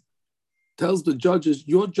 God tells the judges,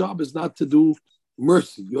 your job is not to do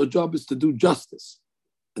mercy. Your job is to do justice,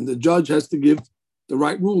 and the judge has to give the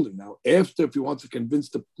right ruling. Now, if he wants to convince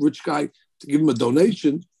the rich guy to give him a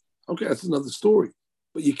donation, okay, that's another story.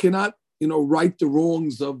 But you cannot, right the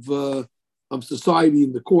wrongs of society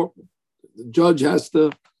in the courtroom. The judge has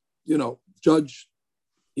to, judge.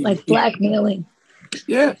 Like blackmailing.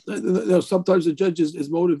 Yeah, sometimes the judge is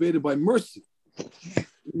motivated by mercy.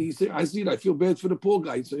 And he say, I see it. I feel bad for the poor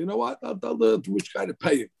guy. So you know what? I'll tell the rich guy to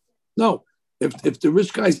pay him. No, if the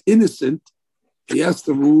rich guy's innocent, he has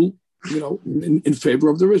to rule, in favor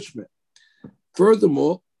of the rich man.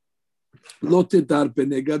 Furthermore, lo tedar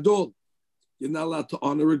b'nei gadol. You're not allowed to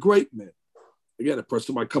honor a great man. Again, a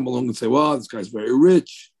person might come along and say, well, this guy's very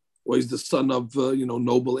rich, or he's the son of,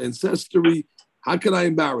 noble ancestry. How can I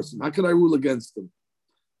embarrass him? How can I rule against him?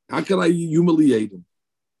 How can I humiliate him?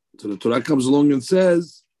 So the Torah comes along and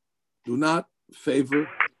says, do not favor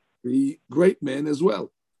the great man as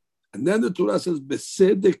well. And then the Torah says,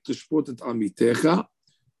 Besedek tishpot et amitecha.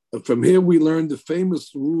 And from here we learn the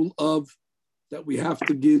famous rule of that we have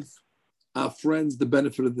to give our friends the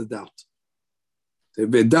benefit of the doubt.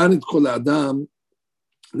 That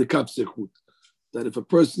if a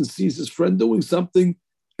person sees his friend doing something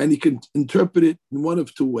and he can interpret it in one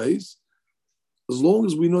of two ways, as long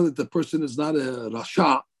as we know that the person is not a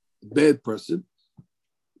rasha, bad person,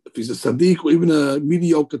 if he's a sadiq or even a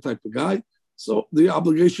mediocre type of guy, so the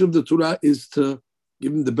obligation of the Torah is to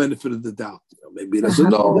give him the benefit of the doubt. Maybe he doesn't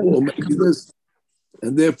know, or maybe this.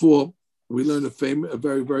 And therefore, we learn a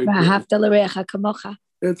very, very good.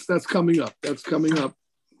 That's coming up. That's coming up.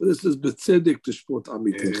 This is B'tzedek Tishpot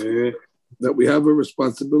Amitech. That we have a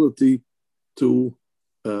responsibility to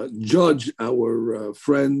judge our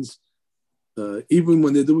friends, even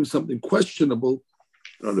when they're doing something questionable.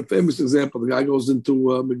 The famous example, the guy goes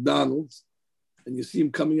into McDonald's, and you see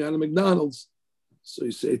him coming out of McDonald's. So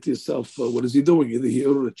you say to yourself, what is he doing? Either he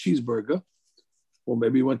ordered a cheeseburger, or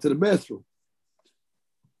maybe he went to the bathroom.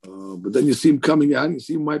 But then you see him coming out, and you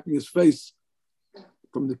see him wiping his face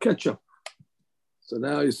from the ketchup. So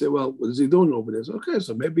now you say, well, what is he doing over there? So, okay,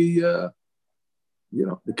 so maybe, the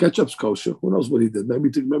ketchup's kosher. Who knows what he did?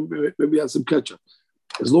 Maybe he had some ketchup.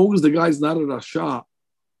 As long as the guy's not a rasha,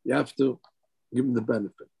 you have to give him the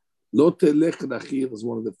benefit. Lo telech rachil is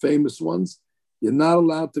one of the famous ones. You're not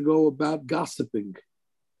allowed to go about gossiping.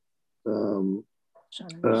 The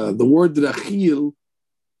word rachil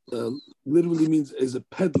literally means is a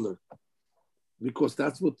peddler, because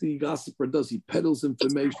that's what the gossiper does. He peddles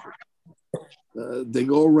information. They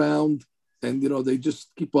go around and, they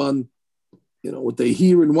just keep on, what they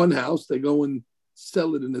hear in one house, they go and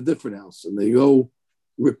sell it in a different house. And they go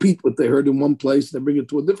repeat what they heard in one place and they bring it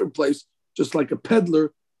to a different place just like a peddler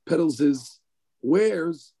peddles his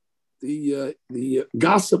wares, the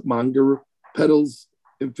gossip monger peddles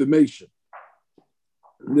information.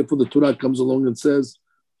 And therefore, the Torah comes along and says,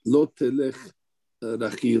 "Lo telech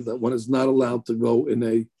rachil," that one is not allowed to go in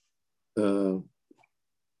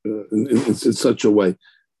such a way.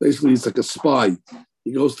 Basically, it's like a spy.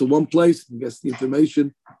 He goes to one place and gets the information,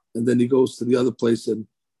 and then he goes to the other place and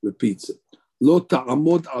repeats it. Lo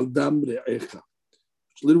ta'amod al dam re'echa,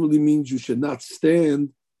 which literally means you should not stand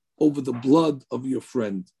over the blood of your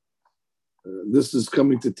friend. This is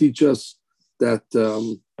coming to teach us that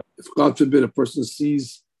if God forbid a person sees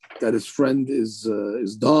that his friend is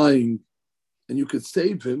dying, and you could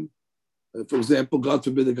save him. For example, God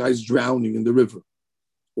forbid the guy's drowning in the river,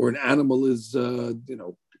 or an animal is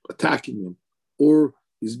attacking him, or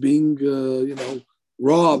he's being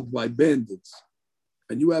robbed by bandits,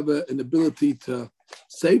 and you have an ability to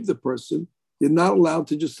save the person. You're not allowed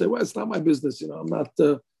to just say, "Well, it's not my business. I'm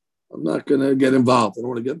not going to get involved. I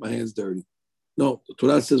don't want to get my hands dirty." No, the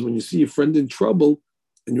Torah says when you see your friend in trouble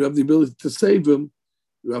and you have the ability to save him,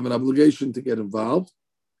 you have an obligation to get involved.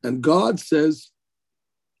 And God says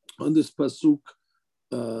on this pasuk,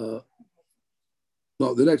 the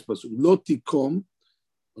next pasuk, lo tikom.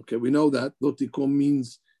 Okay, we know that lo tikom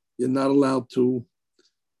means you're not allowed to.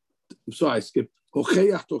 I'm sorry, I skipped. The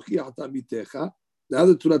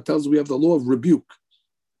other Torah tells us we have the law of rebuke.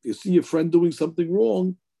 If you see your friend doing something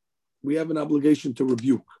wrong, we have an obligation to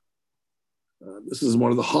rebuke. This is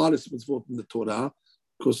one of the hardest mitzvot in the Torah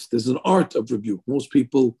because there's an art of rebuke. Most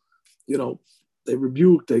people, they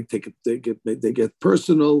rebuke, they get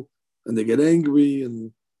personal, and they get angry,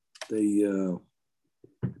 and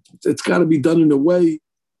it's got to be done in a way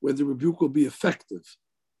where the rebuke will be effective,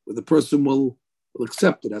 where the person will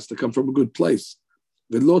accept it. It has to come from a good place.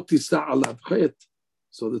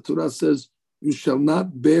 So the Torah says, you shall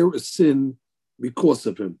not bear a sin because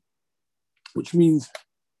of him, which means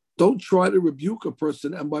don't try to rebuke a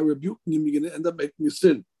person, and by rebuking him, you're going to end up making a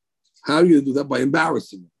sin. How are you going to do that? By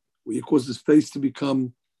embarrassing him, where you cause his face to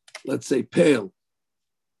become, let's say, pale.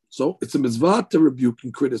 So it's a mitzvah to rebuke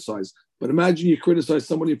and criticize. But imagine you criticize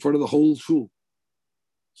somebody in front of the whole shul.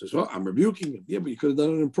 So I'm rebuking him. Yeah, but you could have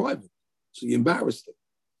done it in private. So you embarrassed him.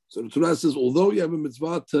 So the Torah says, although you have a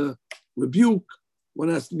mitzvah to rebuke, one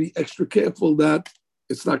has to be extra careful that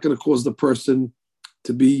it's not going to cause the person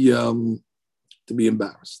to be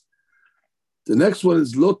embarrassed. The next one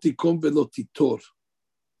is lo tikom velo titor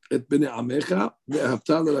et bnei amecha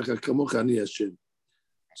ve'ahavta l'recha kamocha ani Hashem.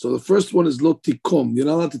 So the first one is lo tikom. You're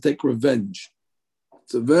not allowed to take revenge.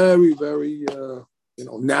 It's a very, very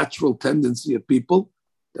natural tendency of people.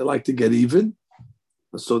 They like to get even.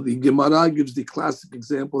 So the Gemara gives the classic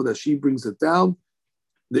example that she brings it down.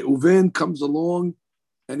 The Uven comes along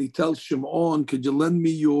and he tells Shimon, could you lend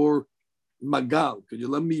me your magal? Could you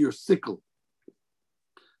lend me your sickle?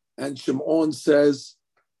 And Shimon says,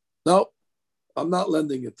 no, I'm not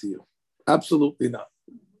lending it to you. Absolutely not.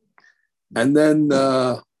 And then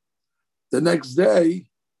the next day,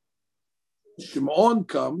 Shimon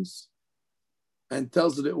comes and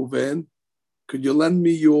tells the Uven, could you lend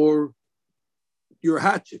me your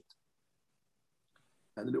hatchet?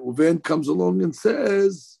 And the Uven comes along and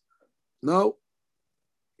says, no,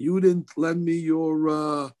 you didn't lend me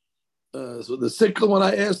your so the sickle when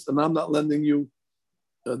I asked, and I'm not lending you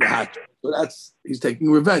the hatchet. So he's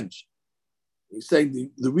taking revenge. He's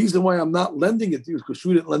saying the reason why I'm not lending it to you is because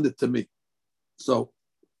you didn't lend it to me. So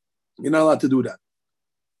you're not allowed to do that.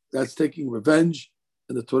 That's taking revenge,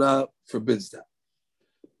 and the Torah forbids that.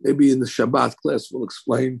 Maybe in the Shabbat class we'll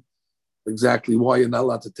explain exactly why you're not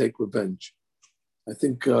allowed to take revenge. I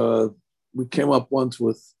think we came up once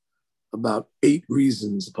with about 8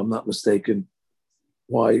 reasons, if I'm not mistaken,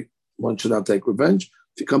 why one should not take revenge.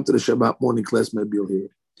 If you come to the Shabbat morning class, maybe you'll hear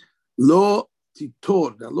it. Lo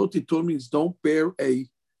titor. Now, lo titor means don't bear a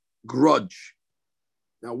grudge.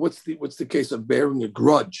 Now, what's the case of bearing a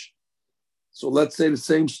grudge? So let's say the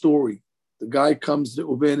same story. The guy comes to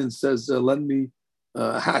Uven and says, lend me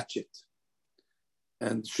a hatchet.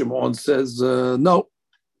 And Shimon says, no,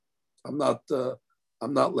 I'm not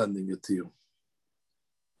lending it to you.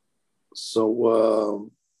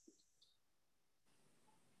 So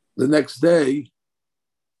the next day,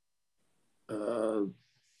 the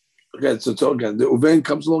Uven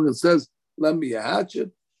comes along and says, lend me a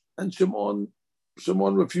hatchet. And Shimon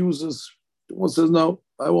refuses. Shimon says, no,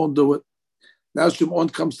 I won't do it. Now Shimon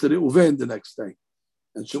comes to the Uven the next day.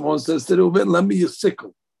 And Shimon says to the Uven, lend me your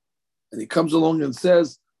sickle. And he comes along and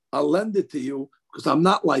says, I'll lend it to you because I'm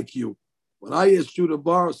not like you. When I asked you to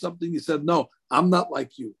borrow something, you said, no, I'm not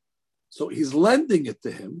like you. So he's lending it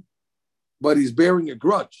to him, but he's bearing a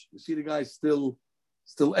grudge. You see, the guy's still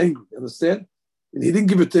angry. Understand? And he didn't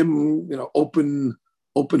give it to him,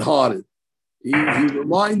 open-hearted. He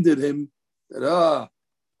reminded him that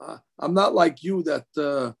I'm not like you that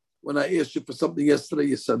when I asked you for something yesterday,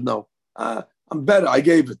 you said no. I'm better. I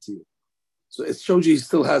gave it to you. So it shows you he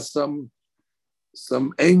still has some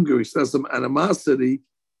anger. He still has some animosity.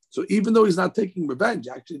 So even though he's not taking revenge,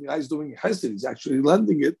 actually the guy's doing hesed. He's actually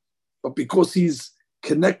lending it, but because he's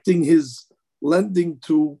connecting his lending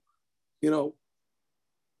to,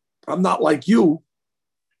 I'm not like you.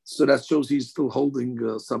 So that shows he's still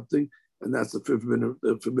holding something, and that's the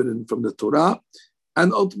forbidden from the Torah.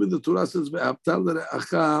 And ultimately, the Torah says,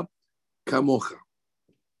 kamocha,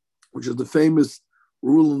 which is the famous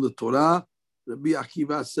rule in the Torah. Rabbi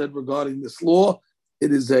Akiva said regarding this law,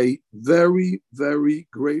 it is a very, very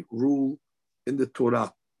great rule in the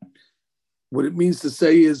Torah. What it means to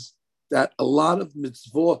say is that a lot of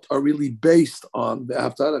mitzvot are really based on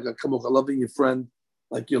loving your friend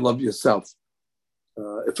like you love yourself.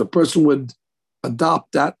 If a person would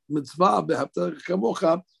adopt that mitzvah,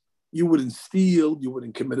 you wouldn't steal, you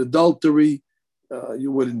wouldn't commit adultery,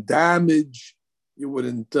 you wouldn't damage, you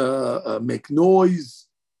wouldn't make noise,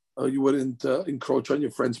 you wouldn't encroach on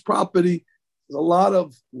your friend's property. There's a lot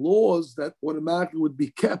of laws that automatically would be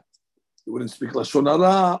kept. You wouldn't speak lashon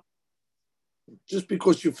hara. Just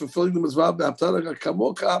because you're fulfilling the mitzvah,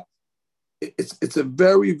 it's a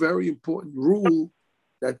very, very important rule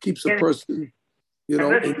that keeps a person,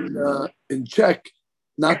 in check,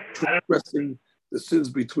 not transgressing the sins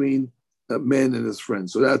between a man and his friend.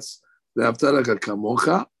 So that's the Haftarah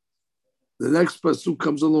Kamocha. The next pasuk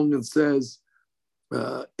comes along and says,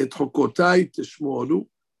 Et chokotai tishmoru.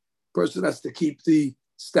 Person has to keep the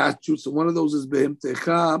statutes, and one of those is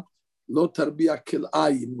behemtecha lo tarbiyah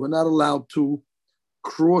kil'ayim. We're not allowed to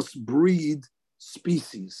crossbreed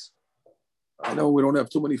species. I know we don't have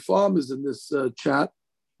too many farmers in this chat,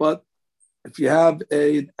 but if you have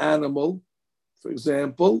an animal, for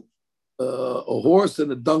example, a horse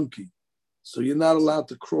and a donkey, so you're not allowed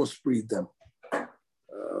to crossbreed them,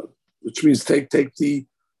 which means take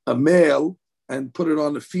a male and put it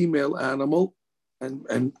on a female animal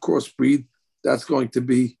and crossbreed. That's going to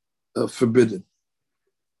be forbidden.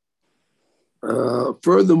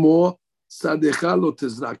 Furthermore, sadecha lo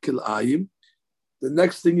tizrak kil'ayim. The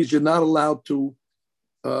next thing is you're not allowed to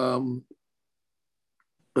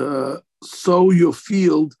sow your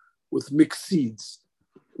field with mixed seeds.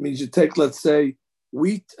 It means you take, let's say,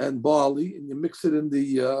 wheat and barley, and you mix it in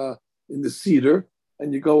the cedar,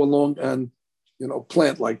 and you go along and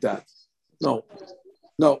plant like that. No,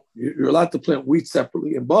 you're allowed to plant wheat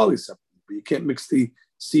separately and barley separately, but you can't mix the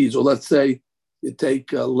seeds. Or let's say you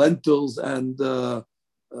take lentils and the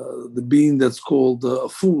bean that's called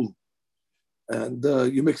fool, and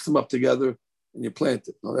you mix them up together and you plant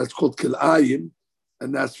it. Now that's called kil'ayim,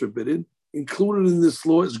 and that's forbidden. Included in this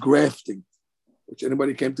law is grafting, which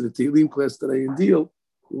anybody came to the Tehillim class today in Deal,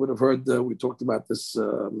 you would have heard we talked about this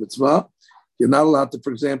mitzvah. You're not allowed to,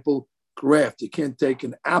 for example, graft. You can't take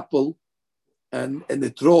an apple and an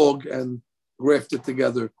etrog and graft it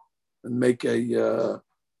together and make a,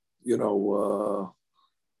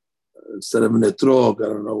 instead of an etrog,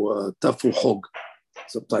 taful hog,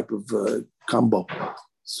 some type of combo.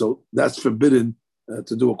 So that's forbidden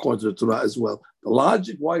to do according to the Torah as well. The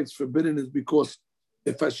logic why it's forbidden is because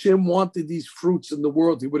if Hashem wanted these fruits in the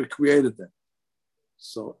world, he would have created them.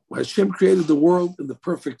 So Hashem created the world in the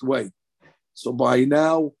perfect way. So by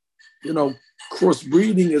now,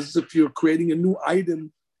 crossbreeding is as if you're creating a new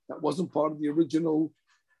item that wasn't part of the original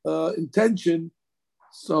intention.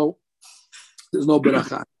 So there's no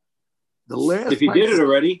beracha. The last. If he did it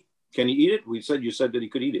already, can he eat it? You said that he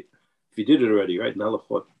could eat it. If he did it already, right?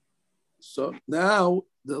 So now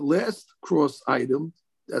the last cross item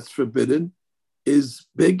that's forbidden is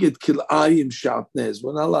beged kil'ayim shatnez.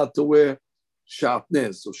 We're not allowed to wear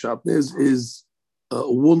shatnez. So shatnez is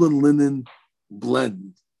a woolen linen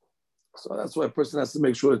blend. So that's why a person has to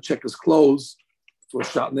make sure to check his clothes for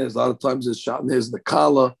shatnez. A lot of times there's shatnez in the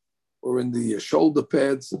collar or in the shoulder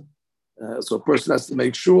pads. So a person has to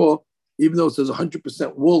make sure, even though it says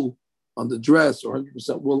 100% wool on the dress or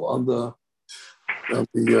 100% wool on the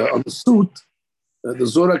suit, the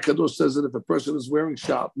Zohar Kadosh says that if a person is wearing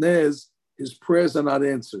shatnez, his prayers are not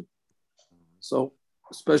answered. So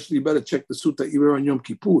especially you better check the suit that you wear on Yom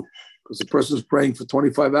Kippur, because the person is praying for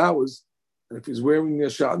 25 hours, and if he's wearing a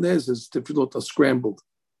shatnez, his tefillot are scrambled.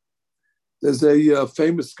 There's a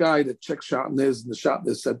famous guy that checks shatnez in the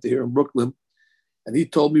shatnez center here in Brooklyn, and he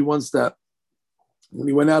told me once that when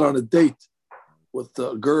he went out on a date with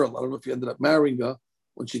a girl, I don't know if he ended up marrying her,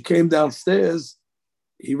 when she came downstairs,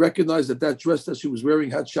 he recognized that dress that she was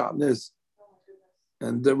wearing had shatnez.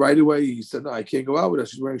 And right away he said, no, I can't go out with her.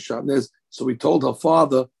 She's wearing shatnez. So he told her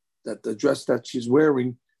father that the dress that she's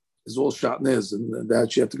wearing is all shatnez and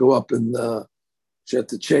that she had to go up and she had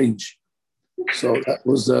to change. So that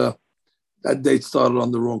was, that date started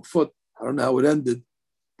on the wrong foot. I don't know how it ended,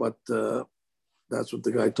 but that's what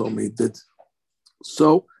the guy told me he did.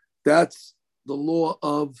 So that's the law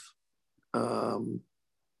of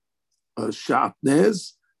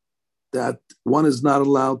shatnez, that one is not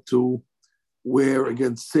allowed to wear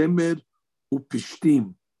against semer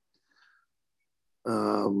upishtim.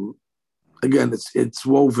 Again, it's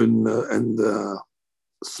woven and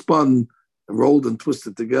spun, and rolled and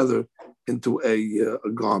twisted together into a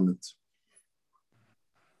garment.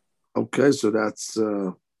 Okay, so that's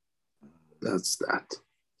that.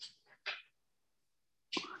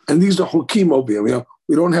 And these are hukim over here.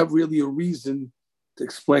 We don't have really a reason to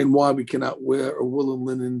explain why we cannot wear a wool and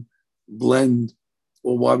linen blend,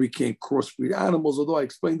 or why we can't crossbreed animals. Although I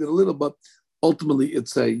explained it a little, but ultimately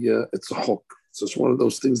it's a hok. So it's one of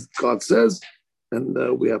those things that God says, and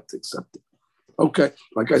we have to accept it. Okay,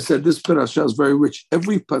 like I said, this parasha is very rich.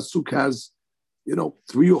 Every pasuk has,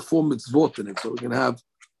 3 or 4 mitzvot in it. So we're going to have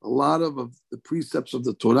a lot of the precepts of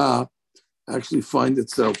the Torah actually find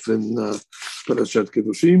itself in Parashat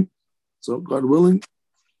Kedoshim. So God willing,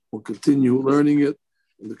 we'll continue learning it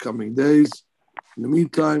in the coming days. In the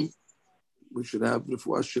meantime, we should have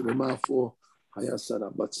refuah shelema for Haya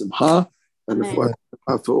Sarah Bat Simcha and refuah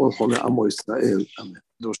shelema for all Chole Amo Israel. Amen.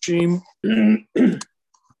 Kedoshim.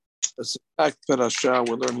 It's a packed parasha.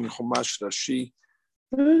 We're learning Chumash Rashi.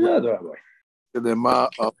 Shelema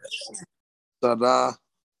of Sarah,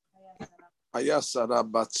 Haya Sarah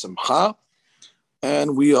Bat Simcha.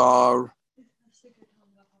 And we are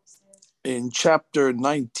in chapter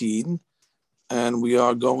 19, and we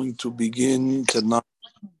are going to begin tonight,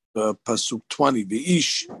 pasuk 20.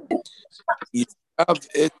 V'ish yav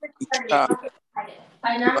et isha.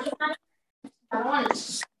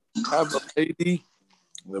 Have a lady,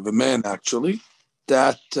 we have a man actually,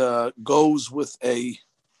 that goes with a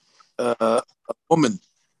woman.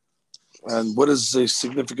 And what is the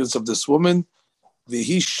significance of this woman?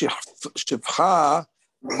 V'hi shifcha,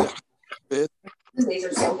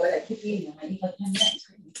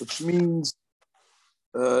 which means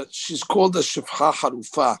she's called a shifcha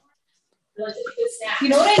harufa. You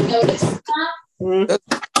know what I noticed? When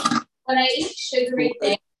I eat sugary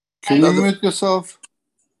things, can you mute yourself?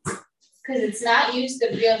 Because it's not used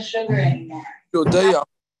to real sugar anymore. Well,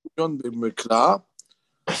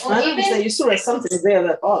 even You saw something there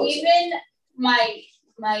that even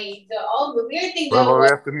the weird thing Well, though. we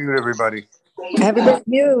have to mute everybody. Everybody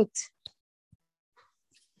mute.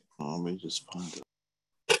 Let me just find it.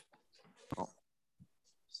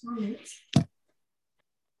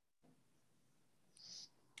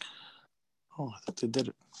 Oh, I thought they did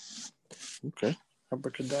it. Okay.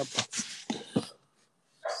 Abracadabra.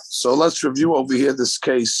 So let's review over here this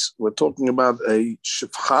case. We're talking about a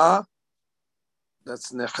shifcha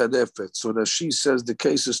that's necharefet. So that she says the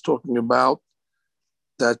case is talking about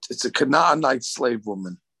that it's a Canaanite slave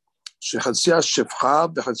woman. Shechatzia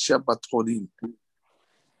shifcha v'chatzia bat chorin.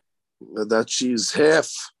 That she's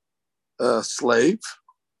half slave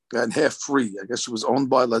and half free. I guess she was owned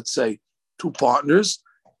by, let's say, 2 partners,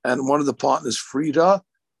 and one of the partners freed her,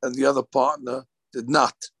 and the other partner did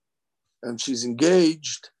not. And she's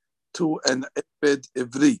engaged to an Eved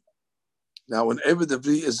Ivri. Now, an Eved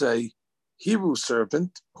Ivri is a Hebrew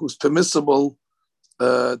servant who's permissible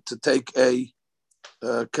to take a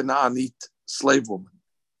Canaanite slave woman.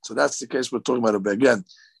 So that's the case we're talking about again.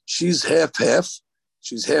 She's half-half.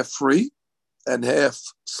 She's half free and half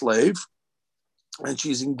slave. And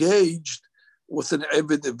she's engaged with an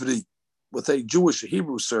Eved Ivri, with a Jewish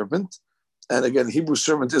Hebrew servant. And again, Hebrew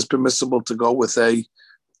servant is permissible to go with a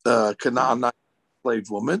Canaanite slave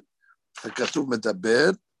woman. And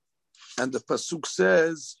the pasuk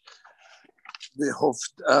says,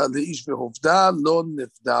 "Leish v'hovda lo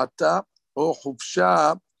nifdata, o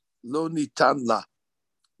chufsha lo nitan la."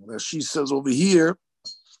 She says over here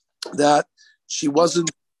that she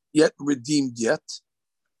wasn't yet redeemed yet,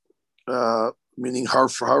 meaning her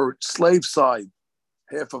slave side,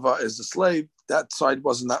 half of her is a slave. That side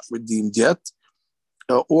was not redeemed yet,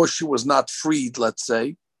 or she was not freed. Let's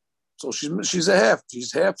say. So she's a half.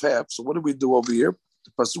 She's half-half. So what do we do over here?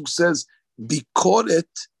 The pasuk says, "Bikoret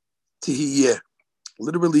tihiyeh."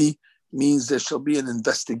 Literally means there shall be an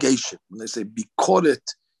investigation. When they say bikoret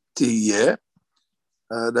tihiyeh,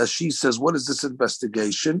 that she says, what is this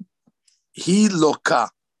investigation? He loka.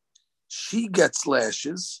 She gets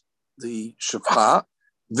lashes, the shifcha,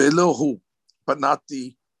 velohu. but not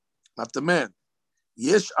the man.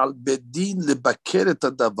 Yesh al bedin lebaker et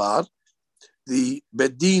hadavar. The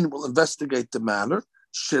bedin will investigate the matter.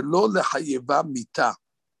 Shelo lehayeva mita.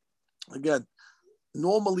 Again,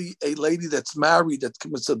 normally a lady that's married that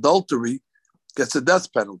commits adultery gets a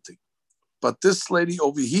death penalty, but this lady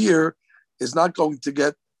over here is not going to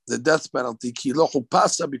get the death penalty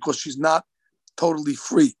because she's not totally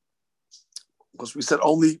free. Because we said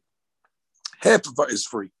only half of her is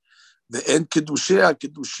free. The end kedushea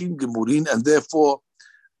kedushin gemurin, and therefore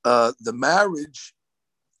the marriage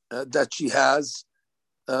that she has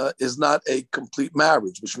is not a complete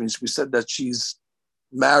marriage, which means we said that she's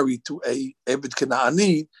married to a Eved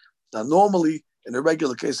Kena'ani. Now, normally in a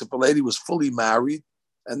regular case, if a lady was fully married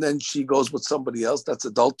and then she goes with somebody else, that's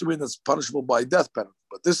adultery and that's punishable by death penalty.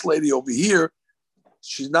 But this lady over here,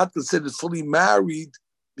 she's not considered fully married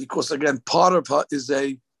because, again, part of her is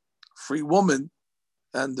a free woman,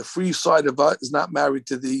 and the free side of her is not married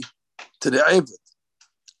to the Eved.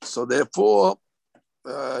 So therefore,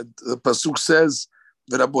 the pasuk says,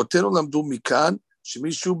 "V'rabotenu lamdu mikan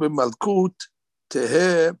shemishu b'malkut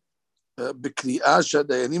teheh b'kri'ah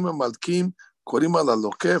shadayanim malkim korim ala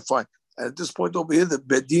lokeh." Fine. And at this point over here, the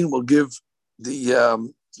bedin will give the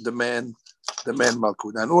man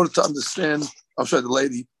malkut. Now, in order to understand, I'm sorry, the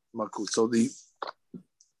lady malkut. So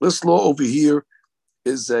this law over here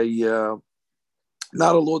is a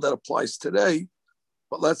not a law that applies today,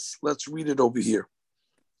 but let's read it over here.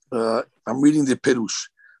 I'm reading the Perush.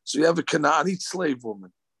 So you have a Canaanite slave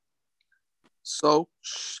woman. So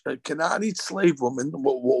a Canaanite slave woman,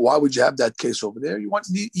 why would you have that case over there? You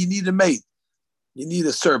need a maid. You need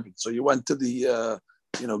a servant. So you went to the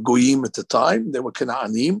Goyim at the time. They were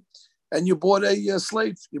Canaanim, and you bought a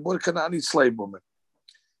slave. You bought a Canaanite slave woman.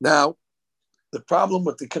 Now, the problem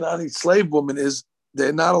with the Canaanite slave woman is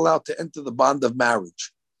they're not allowed to enter the bond of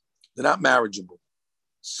marriage. They're not marriageable.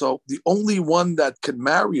 So the only one that can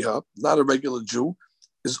marry her, not a regular Jew,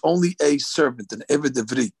 is only a servant, an Eved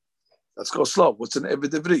Ivri. Let's go slow. What's an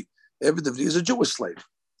Eved Ivri? Eved Ivri is a Jewish slave.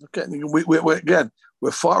 Okay,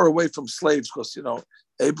 we're far away from slaves because,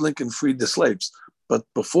 Abe Lincoln freed the slaves. But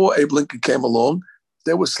before Abe Lincoln came along,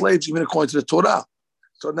 there were slaves even according to the Torah.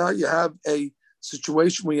 So now you have a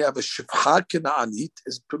situation where you have a Shifha Kanaanit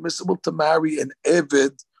is permissible to marry an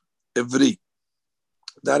Eved Ivri.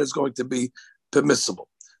 That is going to be permissible.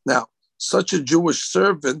 Now, such a Jewish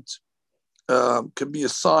servant can be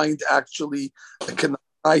assigned actually a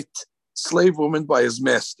Canaanite slave woman by his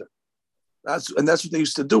master. That's what they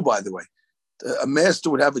used to do, by the way. A master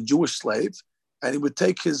would have a Jewish slave, and he would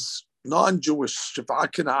take his non-Jewish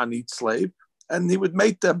Shifah Kanaanite slave, and he would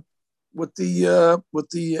mate them with the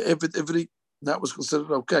Eved Ivri. That was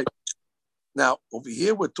considered okay. Now, over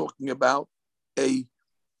here, we're talking about a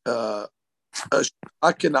Shifah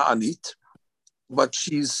Kanaanite, but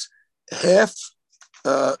she's half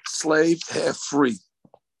slave, half free.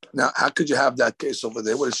 Now, how could you have that case over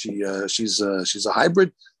there? What is she? She's a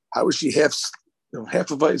hybrid. How is she half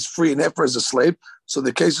of her is free and half of her is a slave? So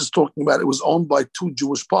the case is talking about it was owned by two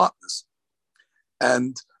Jewish partners.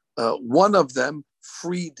 And one of them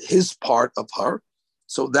freed his part of her.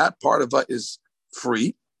 So that part of her is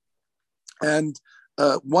free. And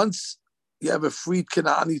once you have a freed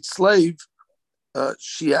Canaanite slave,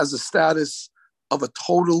 she has a status of a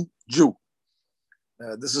total Jew.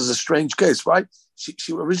 This is a strange case, right? She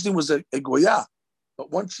originally was a Goya,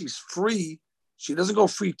 but once she's free, she doesn't go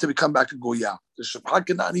free to become back a Goya. The Shifha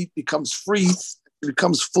Kanaanit becomes free, it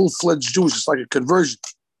becomes full-fledged Jewish. It's like a conversion.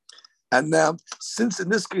 And now, since in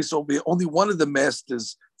this case over here, only one of the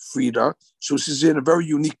masters freed her, so she's in a very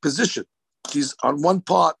unique position. She's on one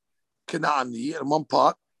part Kanaani and one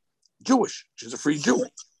part Jewish. She's a free Jew.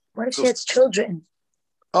 What if she has children?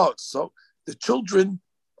 Oh, so the children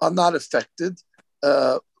are not affected.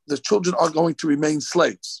 The children are going to remain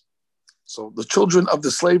slaves. So the children of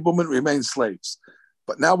the slave woman remain slaves.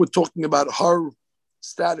 But now we're talking about her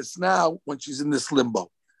status now when she's in this limbo.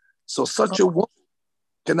 So such a woman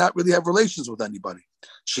cannot really have relations with anybody.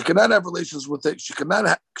 She cannot have relations with it. She cannot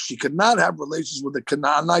have relations with a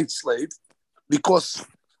Canaanite slave because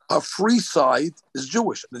her free side is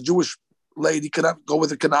Jewish. The Jewish lady cannot go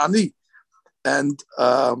with a Canaanite. And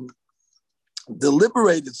the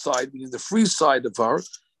liberated side, meaning the free side of her,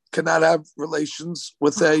 cannot have relations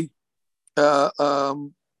with a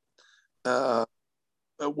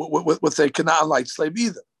Canaanite slave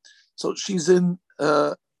either. So she's in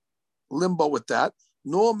limbo with that.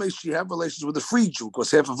 Nor may she have relations with a free Jew because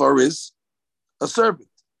half of her is a servant.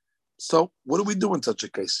 So what do we do in such a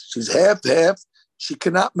case? She's half. She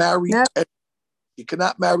cannot marry. She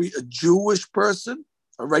cannot marry a Jewish person,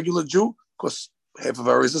 a regular Jew, because half of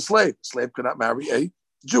her is a slave. A slave cannot marry a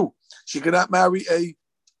Jew. She cannot marry a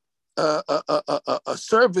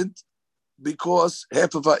servant because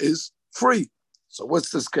half of her is free. So what's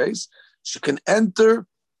this case? She can enter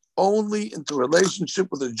only into a relationship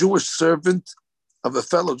with a Jewish servant of a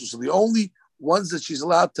fellow Jew. So the only ones that she's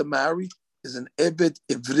allowed to marry is an Eved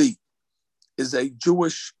Ivri, is a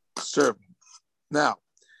Jewish servant. Now,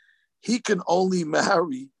 he can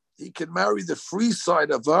marry the free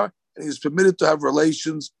side of her, and he's permitted to have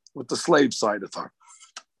relations with the slave side of her.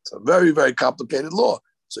 It's a very, very complicated law.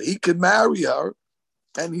 So he can marry her,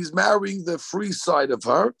 and he's marrying the free side of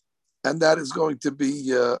her, and that is going to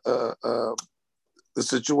be the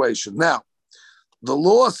situation. Now, the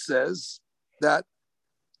law says that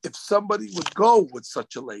if somebody would go with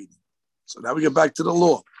such a lady, so now we get back to the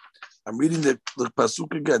law. I'm reading the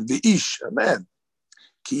pasuk again. The ish, a man,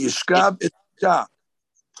 ki yishkav itcha.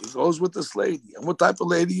 He goes with this lady, and what type of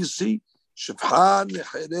lady you see? Shifha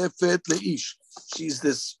necherefet leish. She's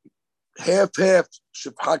this half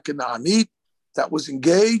shifha Kanaanit that was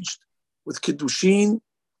engaged with kiddushin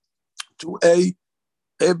to a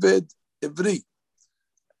Eved Ivri.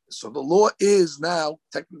 So the law is now,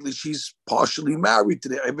 technically, she's partially married to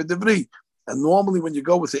the Eved Ivri. And normally when you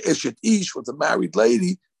go with the Eshet Ish, with a married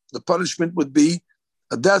lady, the punishment would be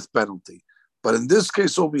a death penalty. But in this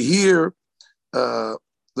case over here, the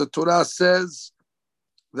Torah says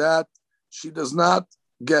that she does not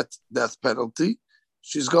get death penalty.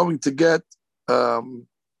 She's going to get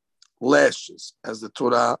lashes, as the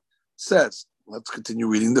Torah says. Let's continue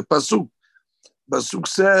reading the pasuk. Pasuk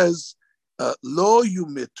says, "Lo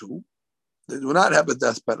yumitu," they do not have a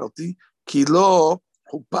death penalty. Ki lo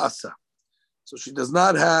hupasa, so she does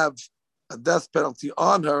not have a death penalty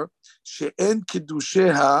on her. She'en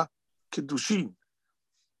kiddusheha kiddushin,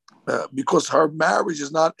 because her marriage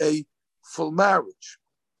is not a full marriage.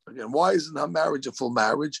 Again, why isn't her marriage a full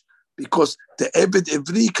marriage? Because the Eved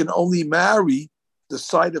Ivri can only marry the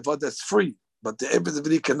side of her that's free, but the Eved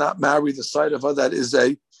Ivri cannot marry the side of her that is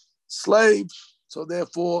a slave. So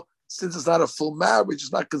therefore, since it's not a full marriage,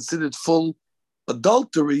 it's not considered full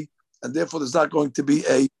adultery, and therefore there's not going to be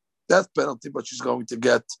a death penalty, but she's going to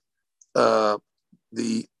get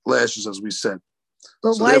the lashes, as we said.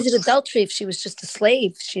 Well, So why is it adultery if she was just a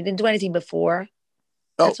slave? She didn't do anything before.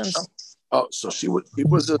 So she would.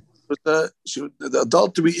 The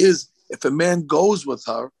adultery is if a man goes with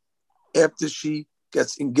her after she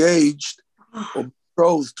gets engaged or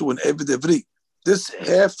betrothed to an Eved Ivri. This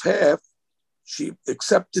half, she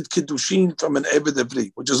accepted kiddushin from an Eved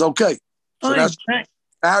Ivri, which is okay. So now she's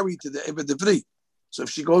married to the Eved Ivri. So if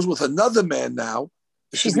she goes with another man now,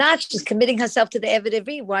 she's committing herself to the Eved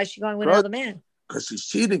Ivri. Why is she going with another man? Because she's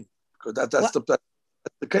cheating. Because that's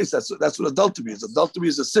the case. That's what adultery is. Adultery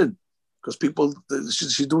is a sin. Because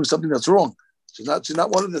she's doing something that's wrong. She's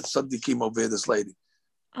not one of the tzaddikim over here, this lady.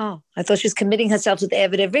 Oh, I thought she was committing herself to the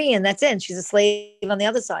Eved Ivri, and that's it. She's a slave on the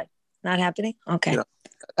other side. Not happening? Okay. That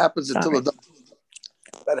happens until adultery.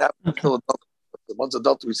 That happens until adultery. Once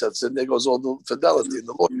adultery sets in, there goes all the fidelity in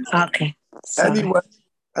the law. Okay. Anyway,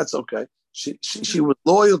 that's okay. She was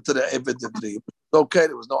loyal to the Eved Ivri. It was okay.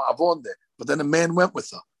 There was no avon there. But then a man went with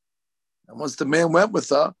her. And once the man went with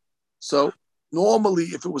her, so normally,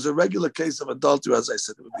 if it was a regular case of adultery, as I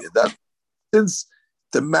said, it would be a death. Since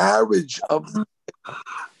the marriage of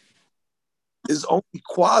is only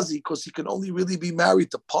quasi, because he can only really be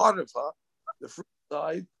married to part of her, the free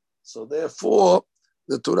side. So therefore,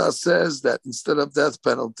 the Torah says that instead of death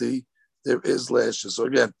penalty, there is lashes. So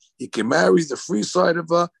again, he can marry the free side of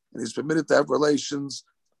her, and he's permitted to have relations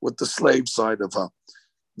with the slave side of her.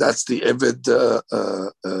 That's the Eved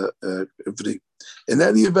Ivri. In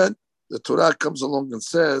any event, the Torah comes along and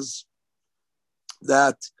says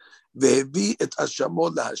that Ve'evi et Hashamo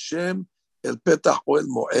laHashem el petach oel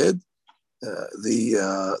moed.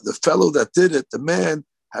 The fellow that did it, the man,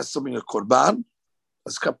 has something a korban,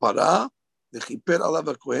 as kapara. V'chiper alav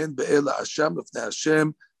hakohen be'el ha'asham lefnei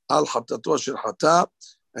Hashem al hatato shel hata,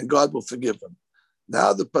 and God will forgive him.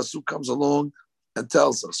 Now the pasuk comes along and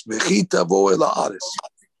tells us V'chi tavo el ha'aretz,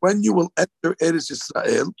 when you will enter Eretz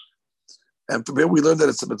Yisrael. And from here we learn that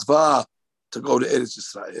it's a mitzvah to go to Eretz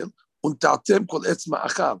Yisrael. Unta'atem kol etz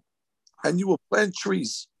ma'achav, and you will plant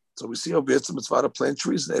trees. So we see over here it's a mitzvah to plant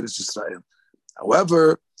trees in Eretz Yisrael.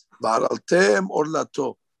 However, va'araltem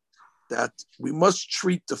orlato, that we must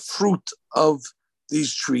treat the fruit of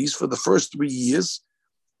these trees for the first 3 years.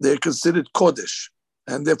 They're considered kodesh,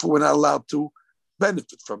 and therefore we're not allowed to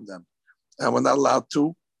benefit from them, and we're not allowed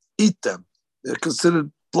to eat them. They're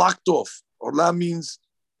considered blocked off. Orla means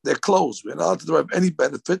they're closed. We're not allowed to derive any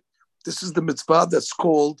benefit. This is the mitzvah that's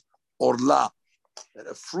called orla. that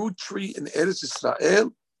a fruit tree in Eretz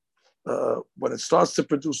Israel, when it starts to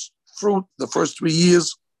produce fruit, the first 3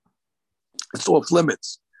 years, it's off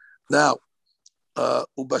limits. Now,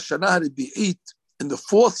 Ubashana Rebi'it, in the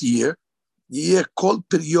 4th year, Yeh Kol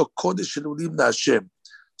Piryo Kodesh Elulim Hashem.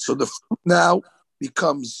 So the fruit now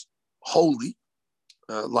becomes holy,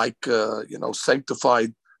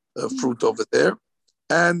 sanctified fruit over there,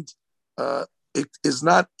 and it is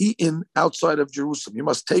not eaten outside of Jerusalem. You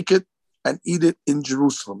must take it and eat it in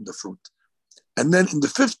Jerusalem, the fruit. And then in the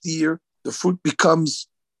 5th year, the fruit becomes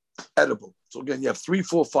edible. So again, you have 3,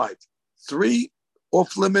 4, 5. 3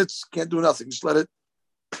 off limits, can't do nothing. Just let it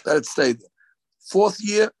stay there. 4th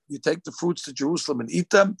year, you take the fruits to Jerusalem and eat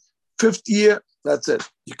them. 5th year, that's it.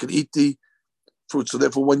 You can eat the fruits. So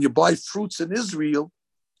therefore, when you buy fruits in Israel,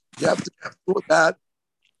 you have to make sure that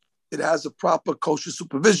it has a proper kosher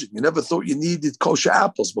supervision. You never thought you needed kosher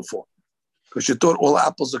apples before, because you thought all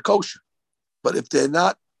apples are kosher. But if they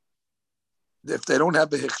don't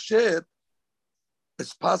have a hechsher,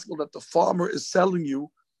 it's possible that the farmer is selling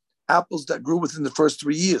you apples that grew within the first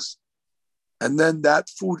 3 years. And then that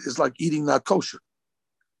food is like eating not kosher.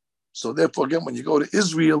 So therefore, again, when you go to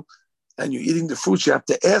Israel and you're eating the fruits, you have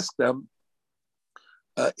to ask them,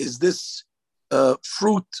 is this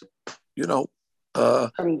fruit,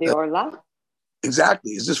 from the Orla?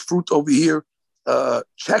 Exactly. Is this fruit over here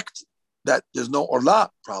checked that there's no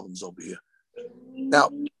Orla problems over here? Now,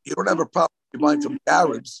 you don't have a problem if you're buying from the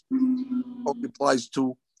Arabs. It only applies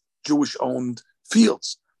to Jewish-owned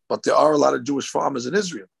fields. But there are a lot of Jewish farmers in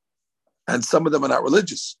Israel, and some of them are not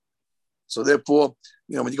religious. So therefore,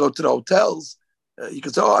 when you go to the hotels, you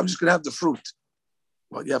can say, I'm just going to have the fruit.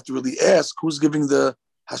 Well, you have to really ask, who's giving the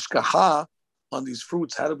hashkaha on these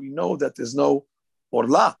fruits? How do we know that there's no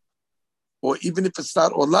orla? Or even if it's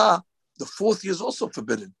not orla, the 4th year is also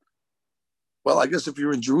forbidden. Well, I guess if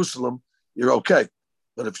you're in Jerusalem, you're okay.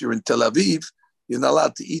 But if you're in Tel Aviv, you're not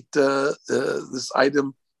allowed to eat this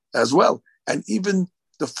item as well. And even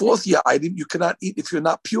the 4th year item, you cannot eat if you're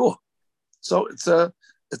not pure. So it's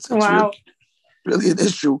Wow. really an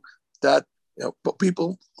issue that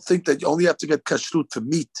people think that you only have to get kashrut for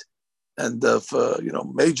meat and for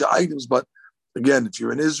major items. But again, if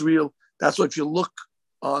you're in Israel, that's why if you look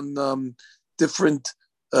on different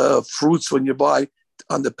fruits when you buy,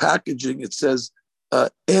 on the packaging it says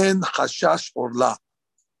en hashash orla.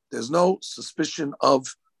 There's no suspicion of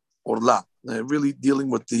orla. They're really dealing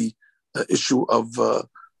with the issue of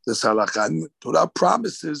this halakha. And Torah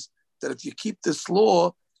promises that if you keep this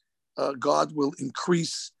law, God will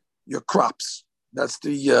increase your crops. That's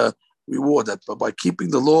the reward. That by keeping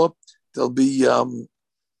the law, there'll be an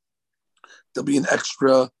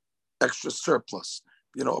extra surplus.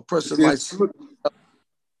 A person might.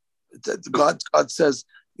 God says,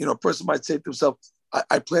 a person might say to himself,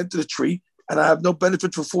 I planted a tree and I have no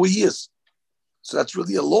benefit for 4 years. So that's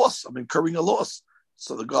really a loss. I'm incurring a loss.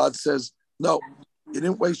 So the God says, no, you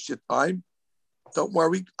didn't waste your time. Don't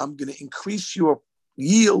worry. I'm going to increase your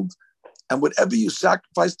yield. And whatever you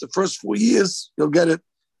sacrifice the first 4 years, you'll get it.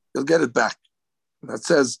 You'll get it back. And that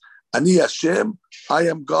says, Ani Hashem, I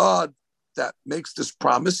am God that makes this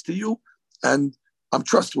promise to you, and I'm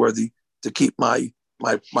trustworthy to keep my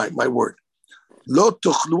word. Lo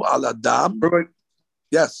tuchlu al adam.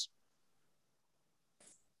 Yes.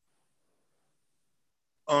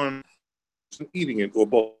 On eating it or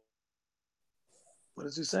both. What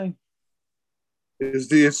is he saying? Is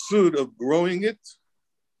the issue of growing it?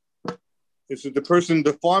 Is it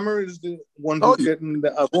the farmer is the one who's getting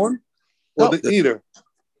the avon? Or the eater?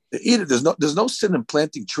 The eater. There's no sin in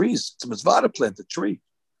planting trees. It's a mitzvah to plant a tree.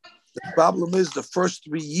 The problem is the first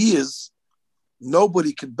 3 years,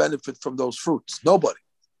 nobody can benefit from those fruits. Nobody.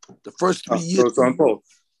 The first 3 years. So it's on both.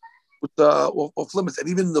 Off limits. And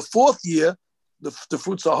even in the 4th year, the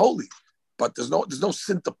fruits are holy. But there's no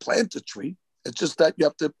sin to plant a tree. It's just that you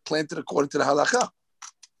have to plant it according to the halakha.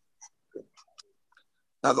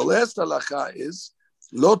 Now the last halakha is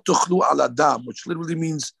lo tuchlu al adam, which literally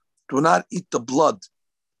means do not eat the blood.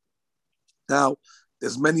 Now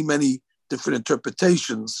there's many different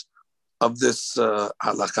interpretations of this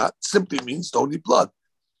halakha. It simply means don't eat blood,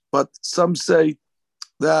 but some say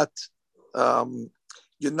that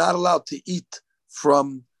you're not allowed to eat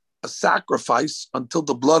from a sacrifice until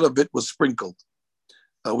the blood of it was sprinkled.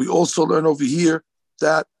 We also learn over here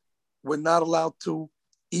that we're not allowed to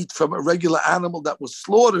eat from a regular animal that was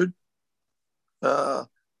slaughtered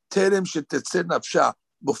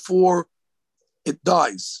before it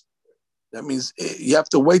dies. That means you have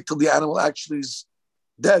to wait till the animal actually is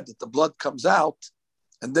dead, that the blood comes out,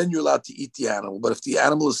 and then you're allowed to eat the animal. But if the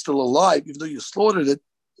animal is still alive, even though you slaughtered it,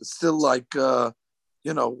 it's still like,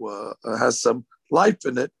 has some life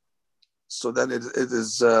in it, so then it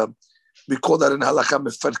is, we call that in halakha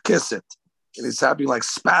mefarkeset. And it's having like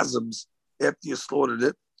spasms after you slaughtered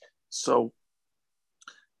it. So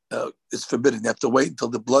it's forbidden. You have to wait until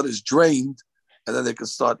the blood is drained, and then they can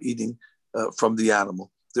start eating from the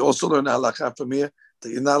animal. They also learn halakha from here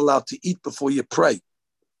that you're not allowed to eat before you pray.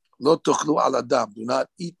 Lo tuchlu al adam. Do not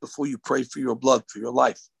eat before you pray for your blood, for your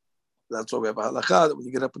life. That's why we have a halakha that when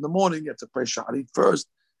you get up in the morning, you have to pray shaharit first,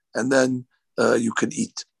 and then you can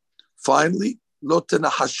eat. Finally, lo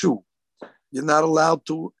tenahashu. You're not allowed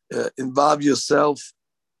to involve yourself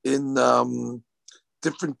in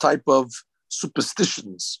different type of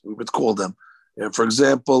superstitions, we would call them. For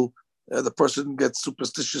example, the person gets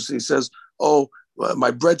superstitious. He says, "Oh,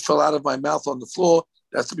 my bread fell out of my mouth on the floor.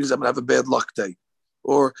 That means I'm gonna have a bad luck day."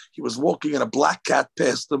 Or he was walking and a black cat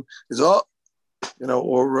passed him. He's or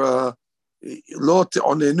lo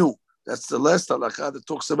te'onenu. That's the last halakha that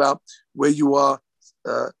talks about where you are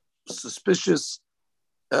suspicious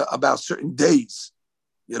about certain days.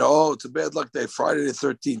 It's a bad luck day, Friday the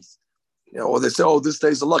 13th. Or they say, this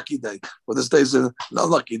day's a lucky day, or this day's an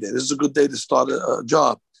unlucky day. This is a good day to start a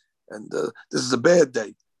job, and this is a bad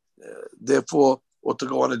day. Therefore, or to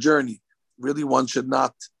go on a journey. Really, one should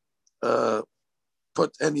not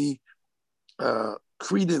put any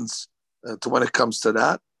credence to when it comes to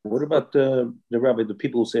that. What about the rabbi, the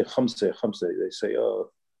people who say chamse? They say,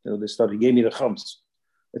 they started, gave me the chams,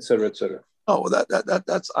 etc., etc. Oh,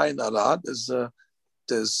 that's ayin arad.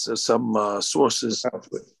 There's some sources.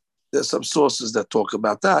 There's some sources that talk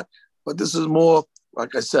about that, but this is more,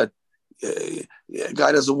 like I said, a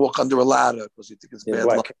guy doesn't walk under a ladder because he thinks it's bad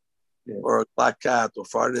luck, or a black cat, or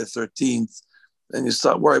Friday the 13th, and you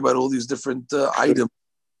start worrying about all these different items,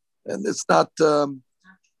 and it's not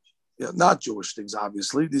not Jewish things.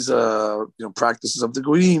 Obviously, these are practices of the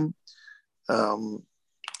Goyim. A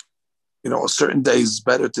certain day is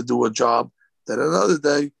better to do a job than another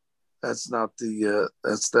day. That's not the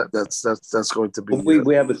that's going to be.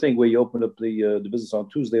 We have a thing where you open up the business on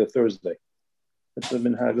Tuesday or Thursday. That's a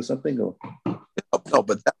minhag or something. Or? No,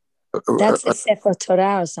 but that's a Sefer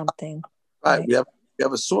Torah or something. Right. We have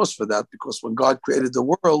a source for that because when God created the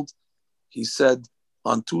world, He said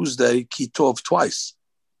on Tuesday ki tov twice.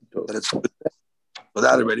 That it's good. But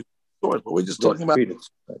that already source. But we're just talking about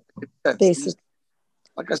basic.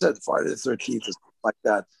 Like I said, Friday the 13th is like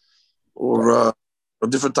that, or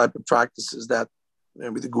different type of practices that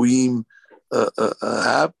maybe the Goyim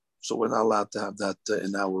have. So we're not allowed to have that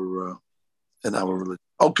in our religion.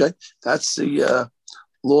 Okay, that's the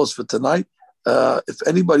laws for tonight. If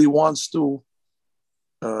anybody wants to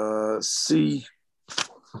see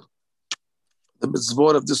the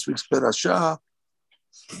mitzvot of this week's parasha,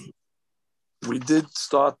 we did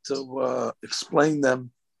start to explain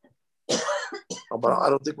them, but I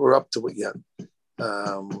don't think we're up to it yet.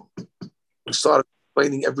 We started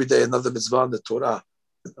explaining every day another mitzvah in the Torah,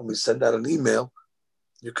 and we send out an email.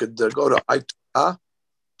 You could go to iTorah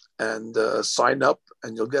and sign up,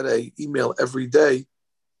 and you'll get an email every day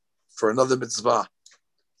for another mitzvah.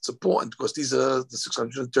 It's important because these are the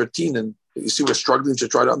 613, and you see we're struggling to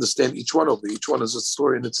try to understand each one of them. Each one is a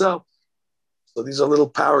story in itself. So these are little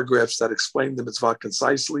paragraphs that explain the mitzvah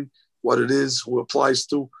concisely, what it is, who applies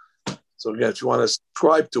to. So again, if you want to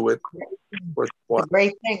subscribe to it, a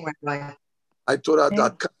great thing, Rabbi.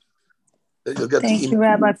 iTorah.com. You'll get Thank you,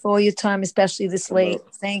 Rabbi, for all your time, especially this late.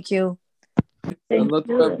 Thank you. And let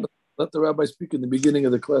the rabbi speak in the beginning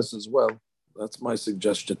of the class as well. That's my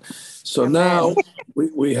suggestion. So now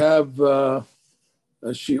we have a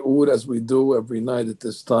shi'ur as we do every night at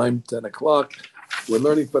this time, 10 o'clock. We're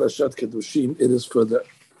learning Parashat Kedushim. It is for the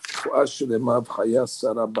Shelemav Chaya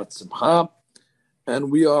Sarah Bat Simcha.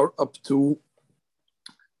 And we are up to,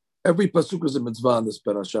 every pasuk is a mitzvah in this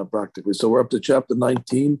parasha practically. So we're up to chapter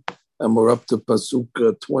 19 and we're up to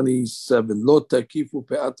pasuk 27. Lo takifu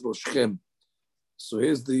pe'at roshchem. So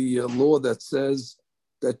here's the law that says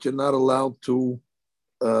that you're not allowed to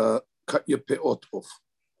cut your pe'ot off.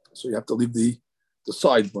 So you have to leave the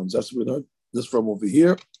sideburns. That's what we learned this from over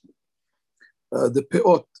here. The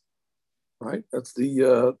pe'ot, right? That's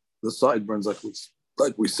the sideburns, like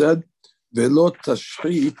we said. Velo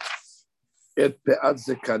tashchit et pe'at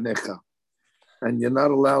zekanecha. And you're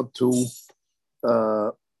not allowed to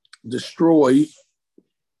destroy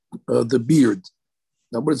the beard.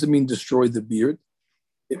 Now, what does it mean, destroy the beard?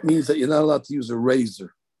 It means that you're not allowed to use a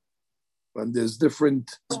razor. And there's different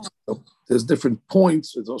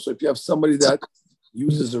points. It's also, if you have somebody that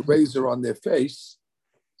uses a razor on their face,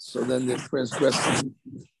 so then they're transgressing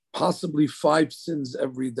possibly 5 sins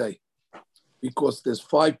every day, because there's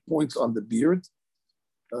 5 points on the beard.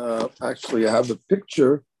 Actually, I have a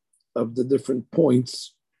picture of the different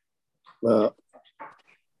points. Let's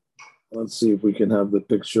see if we can have the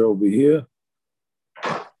picture over here.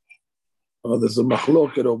 Oh, there's a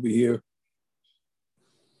machloket over here.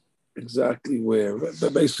 Exactly where.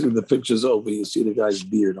 But basically, the picture's over here. You see the guy's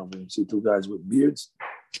beard over here. You see two guys with beards.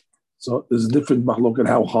 So there's a different machloket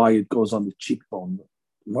how high it goes on the cheekbone.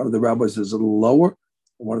 One of the rabbis is a little lower,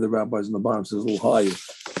 and one of the rabbis in the bottom says a little higher.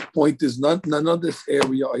 Point is, none of this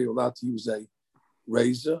area are you allowed to use a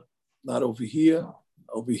razor. Not over here,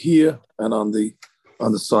 and on the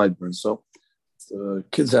sideburns. So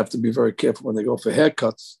kids have to be very careful when they go for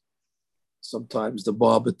haircuts. Sometimes the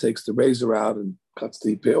barber takes the razor out and cuts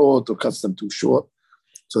the peot or cuts them too short.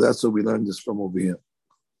 So that's where we learned this from over here.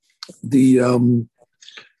 The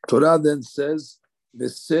Torah then says,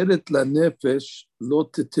 "V'seret lanefesh lo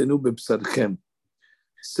tetenu b'bsarchem."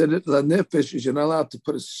 Seret lanefesh is you're not allowed to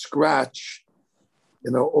put a scratch,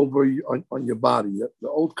 over on your body. The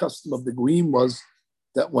old custom of the Goyim was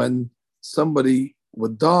that when somebody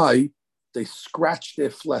would die, they scratch their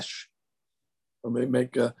flesh. Or they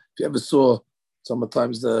make if you ever saw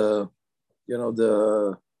sometimes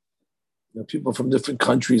people from different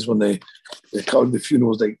countries when they come to the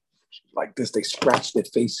funerals, they like this, they scratch their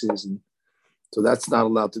faces, and so that's not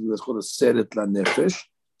allowed to do. That's called a seret la nefesh.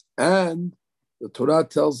 And the Torah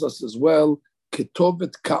tells us as well,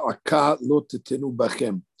 ketovet ka'aka lo tetenu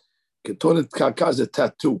bachem. Ketovet ka'aka is a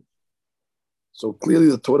tattoo. So clearly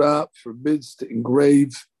the Torah forbids to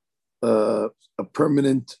engrave a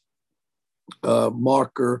permanent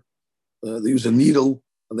marker. They use a needle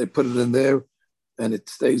and they put it in there and it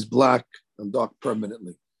stays black and dark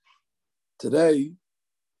permanently. Today,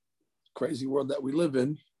 crazy world that we live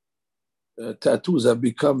in, tattoos have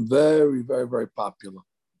become very, very, very popular.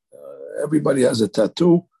 Everybody has a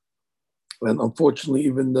tattoo. And unfortunately,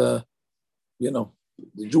 even the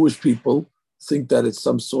Jewish people think that it's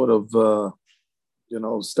some sort of,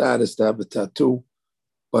 status to have a tattoo.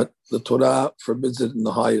 But the Torah forbids it in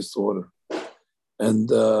the highest order. And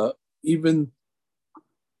even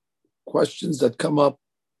questions that come up,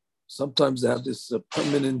 sometimes they have this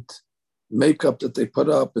permanent makeup that they put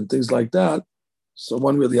up and things like that. So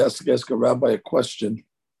one really has to ask a rabbi a question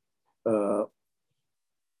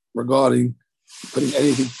regarding putting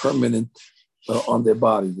anything permanent on their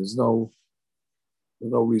body. There's no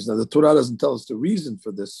reason. Now, the Torah doesn't tell us the reason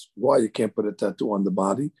for this, why you can't put a tattoo on the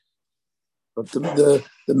body. But the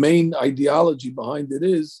main ideology behind it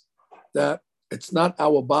is that it's not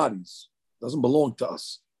our bodies. It doesn't belong to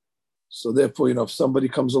us. So therefore, if somebody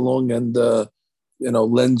comes along and,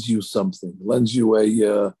 lends you something, lends you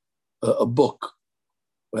a book,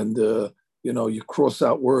 and, you cross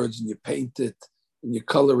out words and you paint it and you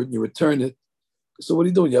color it and you return it. So what are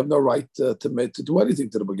you doing? You have no right to do anything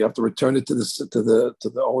to the book. You have to return it to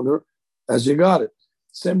the owner as you got it.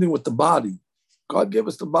 Same thing with the body. God gave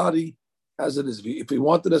us the body as it is. If he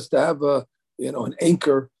wanted us to have an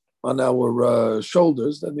anchor on our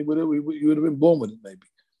shoulders, then you would have been born with it. Maybe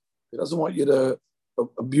he doesn't want you to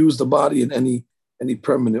abuse the body in any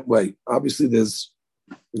permanent way. Obviously, there's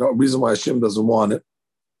a reason why Hashem doesn't want it,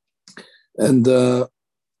 and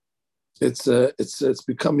it's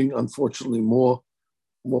becoming unfortunately more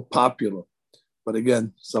popular. But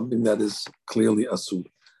again, something that is clearly asur.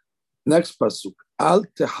 Next pasuk: Al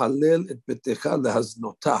tehalel et betecha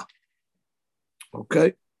lehaznota.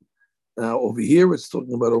 Okay. Now over here, it's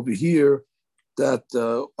talking about over here that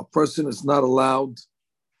a person is not allowed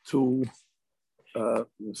to,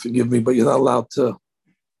 forgive me, but you're not allowed to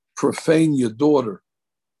profane your daughter.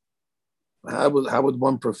 How would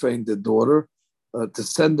one profane their daughter? To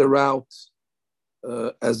send her out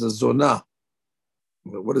as a zonah.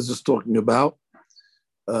 What is this talking about?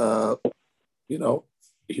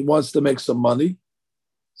 He wants to make some money,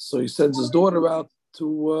 so he sends his daughter out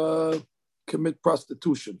to commit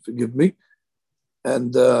prostitution, forgive me,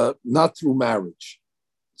 and not through marriage.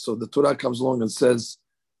 So the Torah comes along and says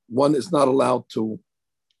one is not allowed to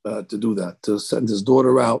do that, to send his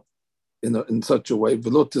daughter out in such a way.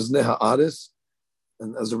 V'lo tizneh ha'aretz,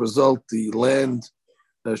 and as a result, the land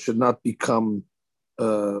should not become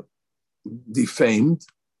defamed.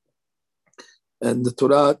 And the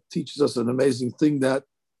Torah teaches us an amazing thing, that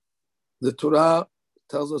the Torah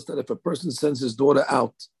tells us that if a person sends his daughter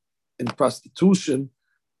out in prostitution,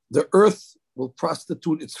 the earth will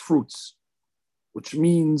prostitute its fruits, which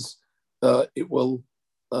means it will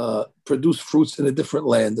produce fruits in a different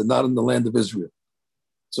land and not in the land of Israel.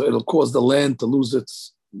 So it'll cause the land to lose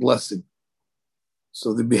its blessing.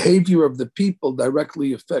 So the behavior of the people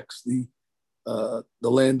directly affects the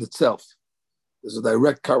land itself. There's a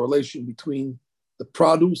direct correlation between the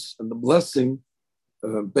produce and the blessing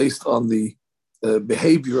based on the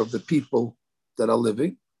behavior of the people that are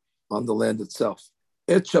living on the land itself.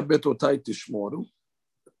 Et Shabbatotai tishmoru.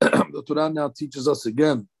 The Torah now teaches us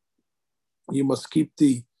again, you must keep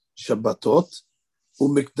the Shabbatot,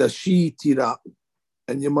 umikdashi tira,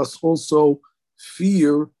 and you must also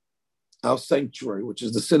fear our sanctuary, which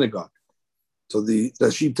is the synagogue. So the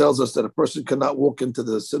Rashi tells us that a person cannot walk into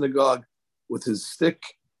the synagogue with his stick,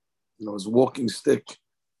 his walking stick.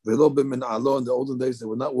 In the olden days, they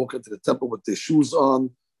would not walk into the temple with their shoes on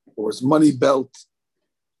or his money belt.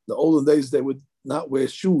 In the olden days, they would not wear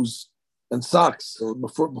shoes and socks. So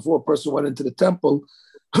before a person went into the temple,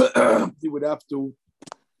 he would have to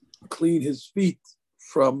clean his feet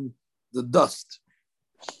from the dust.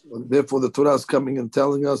 And therefore, the Torah is coming and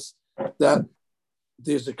telling us that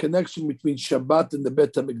there's a connection between Shabbat and the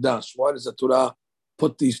Bet HaMikdash. Why does the Torah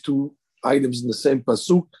put these two items in the same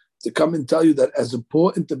pasuk? To come and tell you that as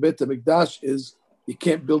important the Bet HaMikdash is, you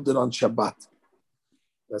can't build it on Shabbat.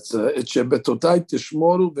 That's Et Shabbatotai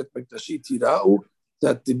Tishmoru Bet Mikdashi Tira'u,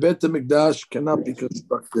 that the Bet HaMikdash cannot be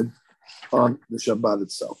constructed on the Shabbat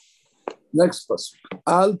itself. Next pasuk.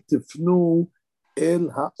 Al tifnu el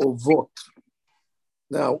ha'ovot.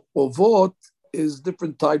 Now, ovot is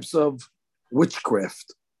different types of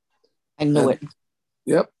witchcraft. I know it.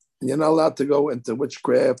 Yep. You're not allowed to go into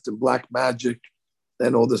witchcraft and black magic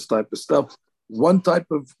and all this type of stuff. One type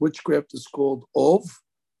of witchcraft is called ov,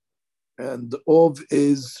 and ov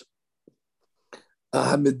is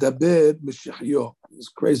hamidaber mishahyo. There's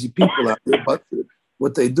crazy people out there, but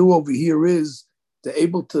what they do over here is they're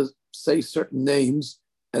able to say certain names,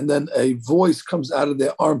 and then a voice comes out of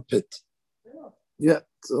their armpit. Yeah,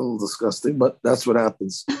 it's a little disgusting, but that's what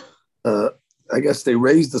happens. I guess they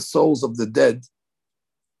raise the souls of the dead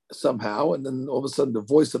somehow, and then all of a sudden the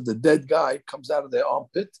voice of the dead guy comes out of their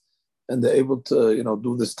armpit, and they're able to,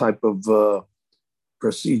 do this type of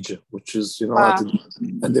procedure, which is,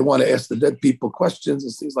 and they want to ask the dead people questions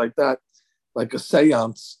and things like that, like a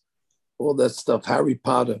seance, all that stuff, Harry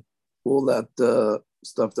Potter, all that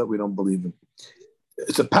stuff that we don't believe in.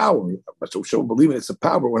 It's a power. So we don't believe in it. It's a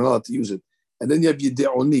power. We're not allowed to use it. And then you have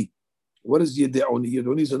Yede'oni. What is Yede'oni?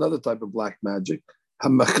 Yede'oni is another type of black magic.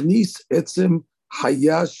 Hamachnis etzim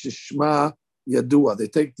hayash shishma yadua. They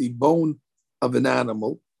take the bone of an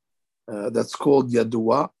animal that's called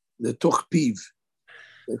yadua, the tuchpiv.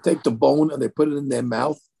 They take the bone and they put it in their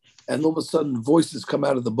mouth, and all of a sudden voices come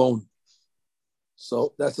out of the bone.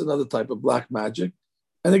 So that's another type of black magic.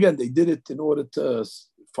 And again, they did it in order to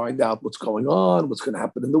find out what's going on, what's going to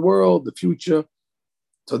happen in the world, the future.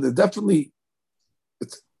 So they're definitely,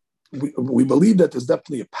 we believe that there's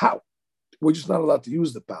definitely a power. We're just not allowed to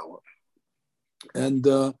use the power. And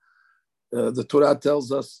the Torah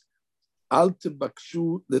tells us, Al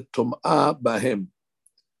tibakshu letum'ah bahem.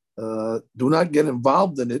 Do not get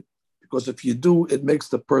involved in it, because if you do, it makes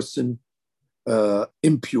the person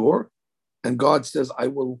impure. And God says, I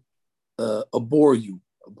will abhor you.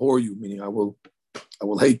 Abhor you, meaning I will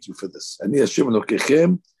hate you for this. And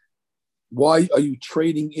why are you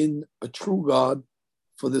trading in a true God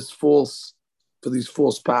for these false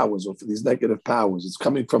powers, or for these negative powers? It's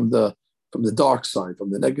coming from the dark side,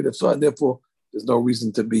 from the negative side, and therefore there's no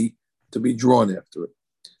reason to be drawn after it.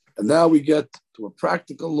 And now we get to a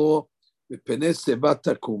practical law. You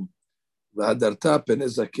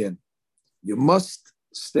must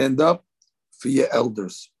stand up for your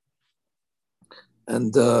elders.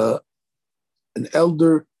 And an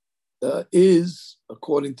elder is,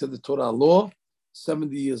 according to the Torah law,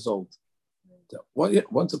 70 years old.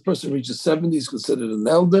 Once a person reaches 70, he's considered an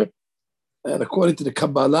elder. And according to the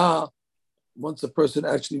Kabbalah, once a person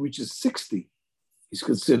actually reaches 60, he's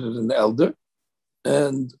considered an elder.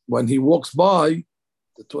 And when he walks by,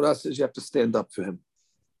 the Torah says you have to stand up for him.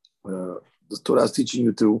 The Torah is teaching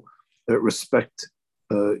you to respect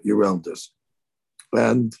your elders.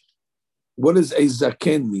 And what does a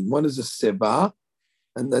zaken mean? One is a seba,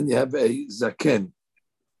 and then you have a zaken.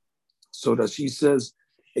 So that she says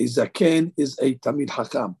a zaken is a tamid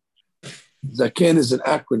hakam. Zaken is an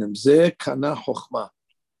acronym. Ze kana chokhmah.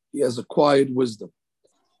 He has acquired wisdom.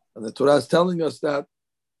 And the Torah is telling us that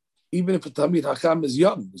even if a tamid hakam is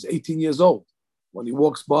young, he's 18 years old, when he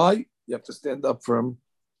walks by, you have to stand up for him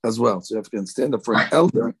as well. So you have to stand up for an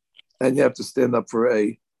elder, and you have to stand up for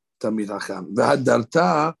a tamid hakam.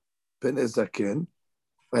 V'hadarta pene zaken,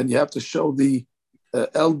 and you have to show the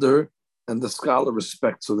elder and the scholar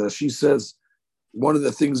respect. So that she says, one of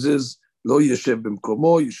the things is, lo yeshev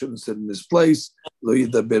b'mkomo, you shouldn't sit in his place. Lo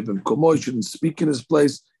yidaber b'mkomo, you shouldn't speak in his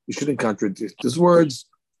place. You shouldn't contradict his words.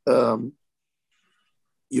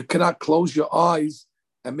 You cannot close your eyes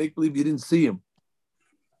and make believe you didn't see him.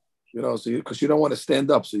 So because you don't want to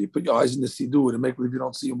stand up, so you put your eyes in the siddur and make believe you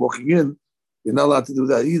don't see him walking in. You're not allowed to do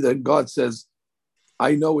that either. God says,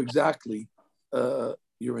 I know exactly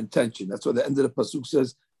your intention. That's why the end of the pasuk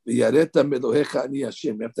says, you have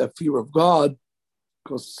to have fear of God,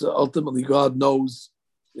 because ultimately God knows,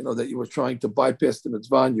 that you were trying to bypass the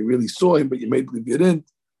mitzvah and you really saw him, but you made believe you didn't.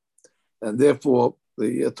 And therefore,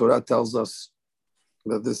 the Torah tells us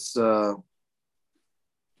that this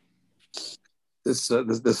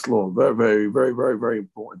law, very, very, very, very, very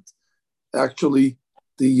important. Actually,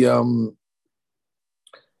 there's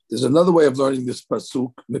another way of learning this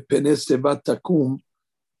pasuk. Mipnei seva takum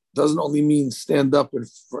doesn't only mean stand up in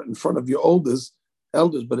front of your elders,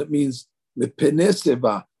 but it means mipnei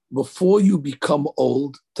seva, before you become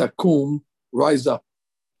old, takum, rise up.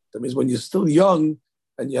 That means when you're still young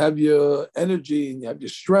and you have your energy and you have your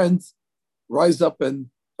strength, rise up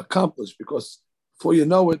and accomplish, because before you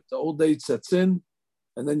know it, the old age sets in,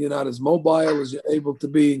 and then you're not as mobile as you're able to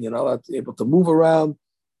be, and you're not able to move around,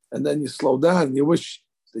 and then you slow down, and you wish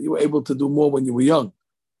that you were able to do more when you were young.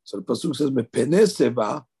 So the pasuk says, "Mepnei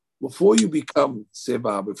seva," before you become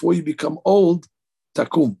seva, before you become old,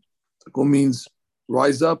 takum. Takum means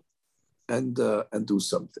rise up and do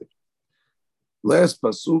something. Last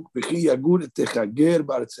pasuk, "V'chi yagur techager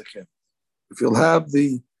ba'aretzechem." If you'll have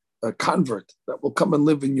the convert that will come and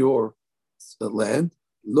live in your land,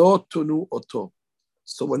 lo tunu oto.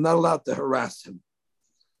 So we're not allowed to harass him.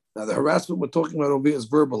 Now the harassment we're talking about over here is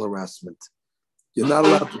verbal harassment. You're not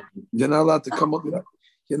allowed to come up.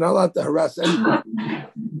 You're not allowed to harass anybody.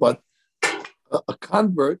 But a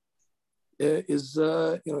convert is he's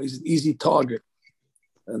an easy target,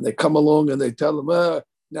 and they come along and they tell him,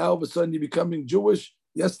 now all of a sudden you're becoming Jewish.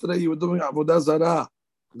 Yesterday you were doing avodah zarah.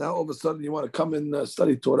 Now all of a sudden you want to come and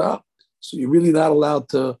study Torah. So you're really not allowed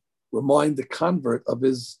to remind the convert of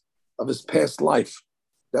his past life.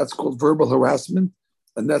 That's called verbal harassment,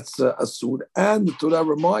 and that's asur. And the Torah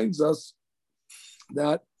reminds us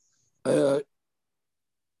that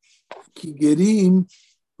kigerim.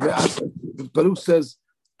 Baruch says,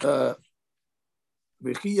 "You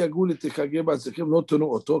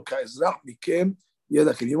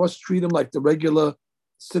must treat him like the regular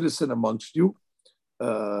citizen amongst you.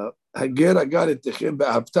 You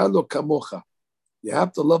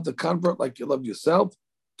have to love the convert like you love yourself.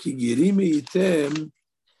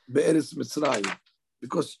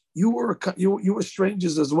 Because you were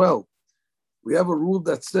strangers as well. We have a rule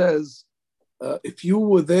that says if you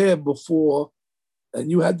were there before and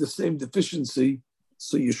you had the same deficiency,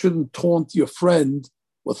 so you shouldn't taunt your friend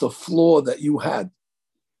with a flaw that you had.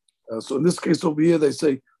 So in this case over here, they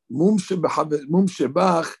say, Mum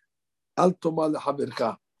shebach al toma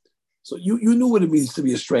lehavercha. So you knew what it means to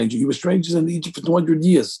be a stranger. You were strangers in Egypt for 200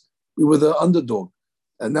 years. We were the underdog.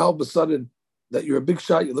 And now all of a sudden that you're a big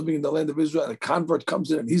shot, you're living in the land of Israel, and a convert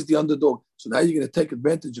comes in and he's the underdog. So now you're going to take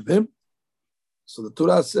advantage of him? So the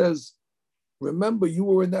Torah says, remember you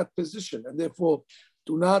were in that position, and therefore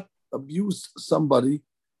do not abuse somebody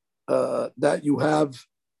that you have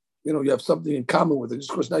something in common with it. Just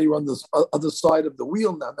because now you're on this other side of the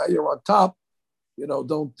wheel now you're on top,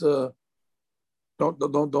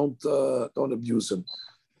 don't abuse him.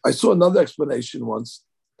 I saw another explanation once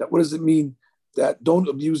that what does it mean that don't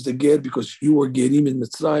abuse the ger because you were gerim in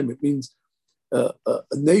Mitzrayim? It means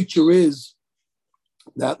nature is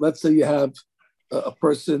that, let's say you have a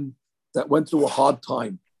person that went through a hard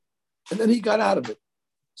time and then he got out of it.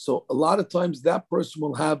 So a lot of times that person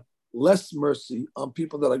will have less mercy on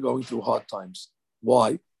people that are going through hard times.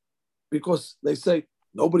 Why? Because they say,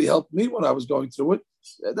 nobody helped me when I was going through it.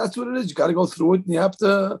 That's what it is. You got to go through it, and you have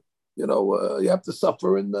to, you have to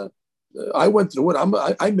suffer. And I went through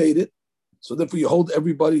it. I made it. So therefore, you hold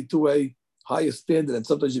everybody to a higher standard, and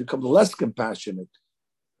sometimes you become less compassionate.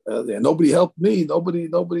 Nobody helped me. Nobody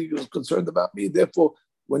was concerned about me. Therefore,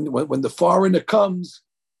 when the foreigner comes,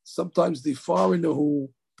 sometimes the foreigner who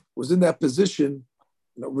was in that position,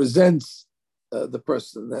 resents the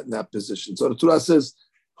person in that position. So the Torah says,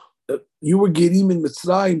 you were gerim in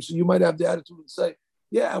Mitzrayim, so you might have the attitude and say,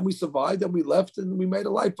 yeah, and we survived and we left and we made a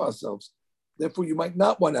life for ourselves. Therefore, you might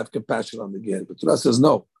not want to have compassion on the ger. But Torah says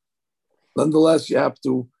no. Nonetheless, you have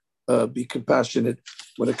to be compassionate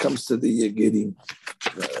when it comes to the gerim.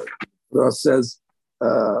 Torah says,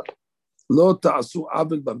 lo ta'asu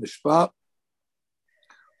avil b'mishpat.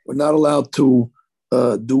 We're not allowed to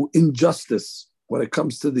do injustice when it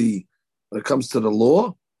comes to the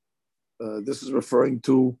law. This is referring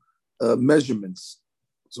to measurements.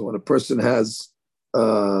 So when a person has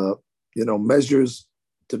measures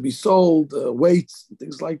to be sold, weights and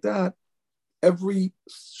things like that, every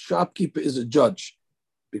shopkeeper is a judge,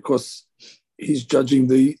 because he's judging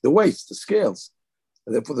the weights, the scales.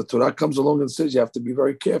 And therefore the Torah comes along and says you have to be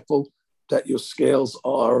very careful that your scales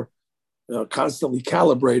are constantly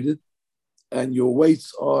calibrated and your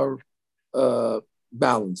weights are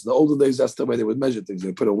balanced. The olden days, that's the way they would measure things.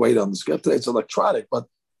 They put a weight on the scale. Today it's electronic, but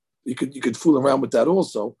you could fool around with that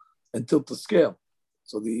also and tilt the scale.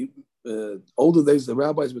 So the older days, the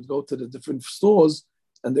rabbis would go to the different stores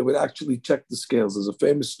and they would actually check the scales. There's a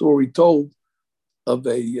famous story told of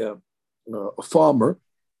a farmer,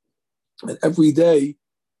 and every day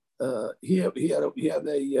he had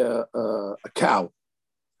a cow,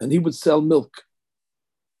 and he would sell milk,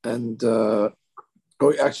 and or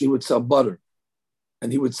actually he would sell butter,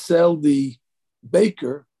 and he would sell the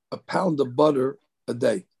baker a pound of butter a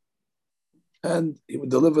day. And he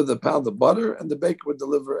would deliver the pound of butter, and the baker would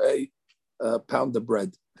deliver a pound of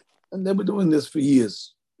bread. And they were doing this for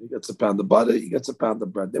years. He gets a pound of butter, he gets a pound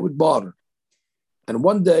of bread. They would barter. And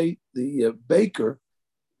one day, the baker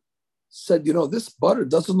said, this butter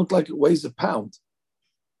doesn't look like it weighs a pound.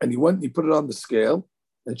 And he went and he put it on the scale,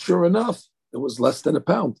 and sure enough, it was less than a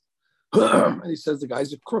pound. And he says, the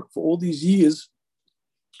guy's a crook. For all these years,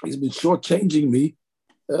 he's been shortchanging me,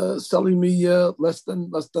 selling me less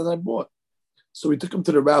than I bought. So we took him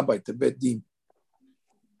to the rabbi, to Bet Din.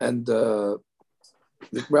 And the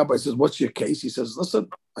rabbi says, what's your case? He says, listen,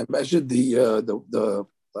 I measured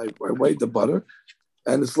I weighed the butter,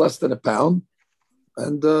 and it's less than a pound.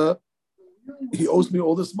 And he owes me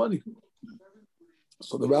all this money.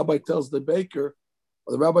 So the rabbi tells the baker,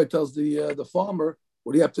 or the rabbi tells the farmer,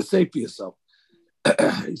 what do you have to say for yourself?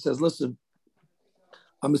 He says, listen,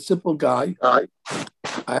 I'm a simple guy. I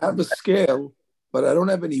have a scale, but I don't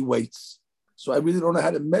have any weights. So I really don't know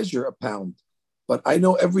how to measure a pound. But I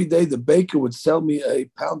know every day the baker would sell me a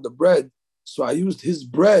pound of bread. So I used his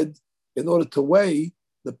bread in order to weigh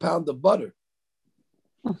the pound of butter.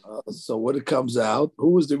 So when it comes out,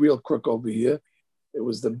 who was the real crook over here? It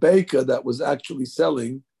was the baker that was actually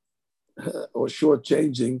selling or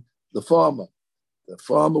shortchanging the farmer. The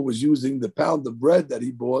farmer was using the pound of bread that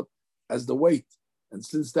he bought as the weight. And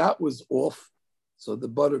since that was off, so the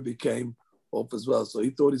butter became off as well. So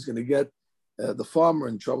he thought he's going to get the farmer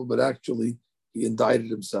in trouble, but actually he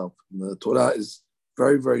indicted himself. And the Torah is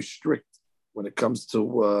very, very strict when it comes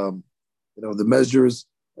to the measures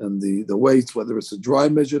and the weights, whether it's a dry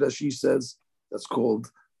measure, as she says, that's called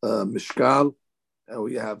mishkal, and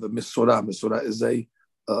we have a misorah. Misorah is a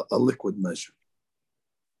liquid measure.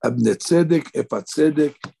 Abne tzedek, efat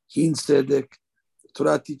tzedek, hin tzedek.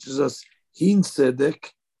 Torah teaches us hin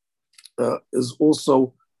tzedek is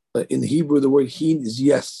also, in Hebrew, the word hin is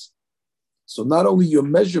yes. So not only your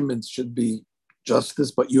measurements should be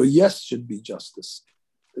justice, but your yes should be justice.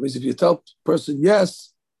 That means if you tell a person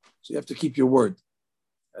yes, so you have to keep your word.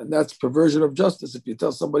 And that's perversion of justice. If you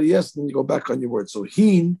tell somebody yes, then you go back on your word. So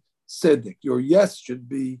hin tzedek, your yes should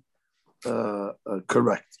be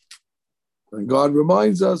correct. And God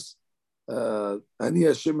reminds us, I'm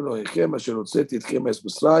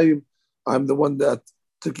the one that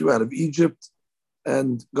took you out of Egypt.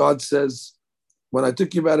 And God says, when I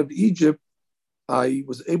took you out of Egypt, I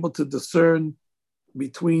was able to discern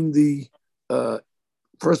between the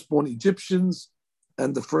firstborn Egyptians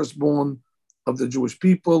and the firstborn of the Jewish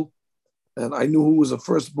people. And I knew who was a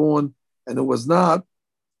firstborn and who was not.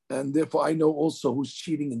 And therefore, I know also who's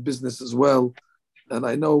cheating in business as well. And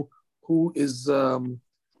I know who is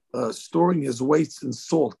storing his weights in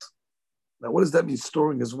salt. Now, what does that mean,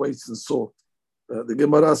 storing his weights in salt? The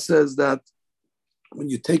Gemara says that when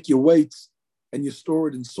you take your weights and you store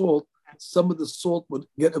it in salt, some of the salt would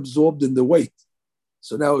get absorbed in the weight.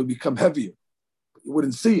 So now it would become heavier. You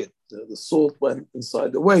wouldn't see it. The salt went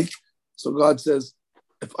inside the weight. So God says,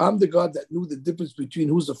 if I'm the God that knew the difference between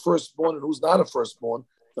who's a firstborn and who's not a firstborn,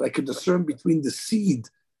 that I could discern between the seed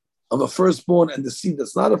of a firstborn and the seed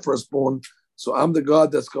that's not a firstborn, so I'm the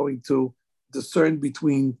God that's going to discern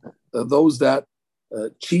between those that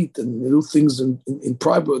cheat and do things in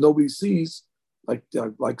private where nobody sees,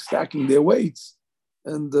 like stacking their weights.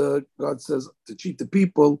 And God says to cheat the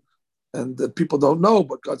people, and the people don't know,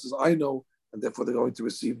 but God says, I know, and therefore they're going to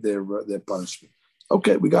receive their punishment.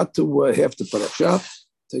 Okay, we got to half the parasha.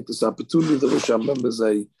 Take this opportunity to wish our members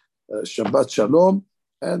a Shabbat Shalom,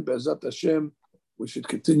 and Be'ezat Hashem, we should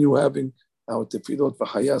continue having our tefillot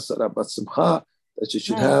v'chaya sara bat simcha, that you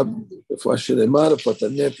should have refuah shelema, refuat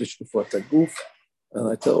hanefesh, refuat haguf. And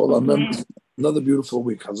I tell all our members, another beautiful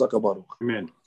week. Chazak Baruch. Amen.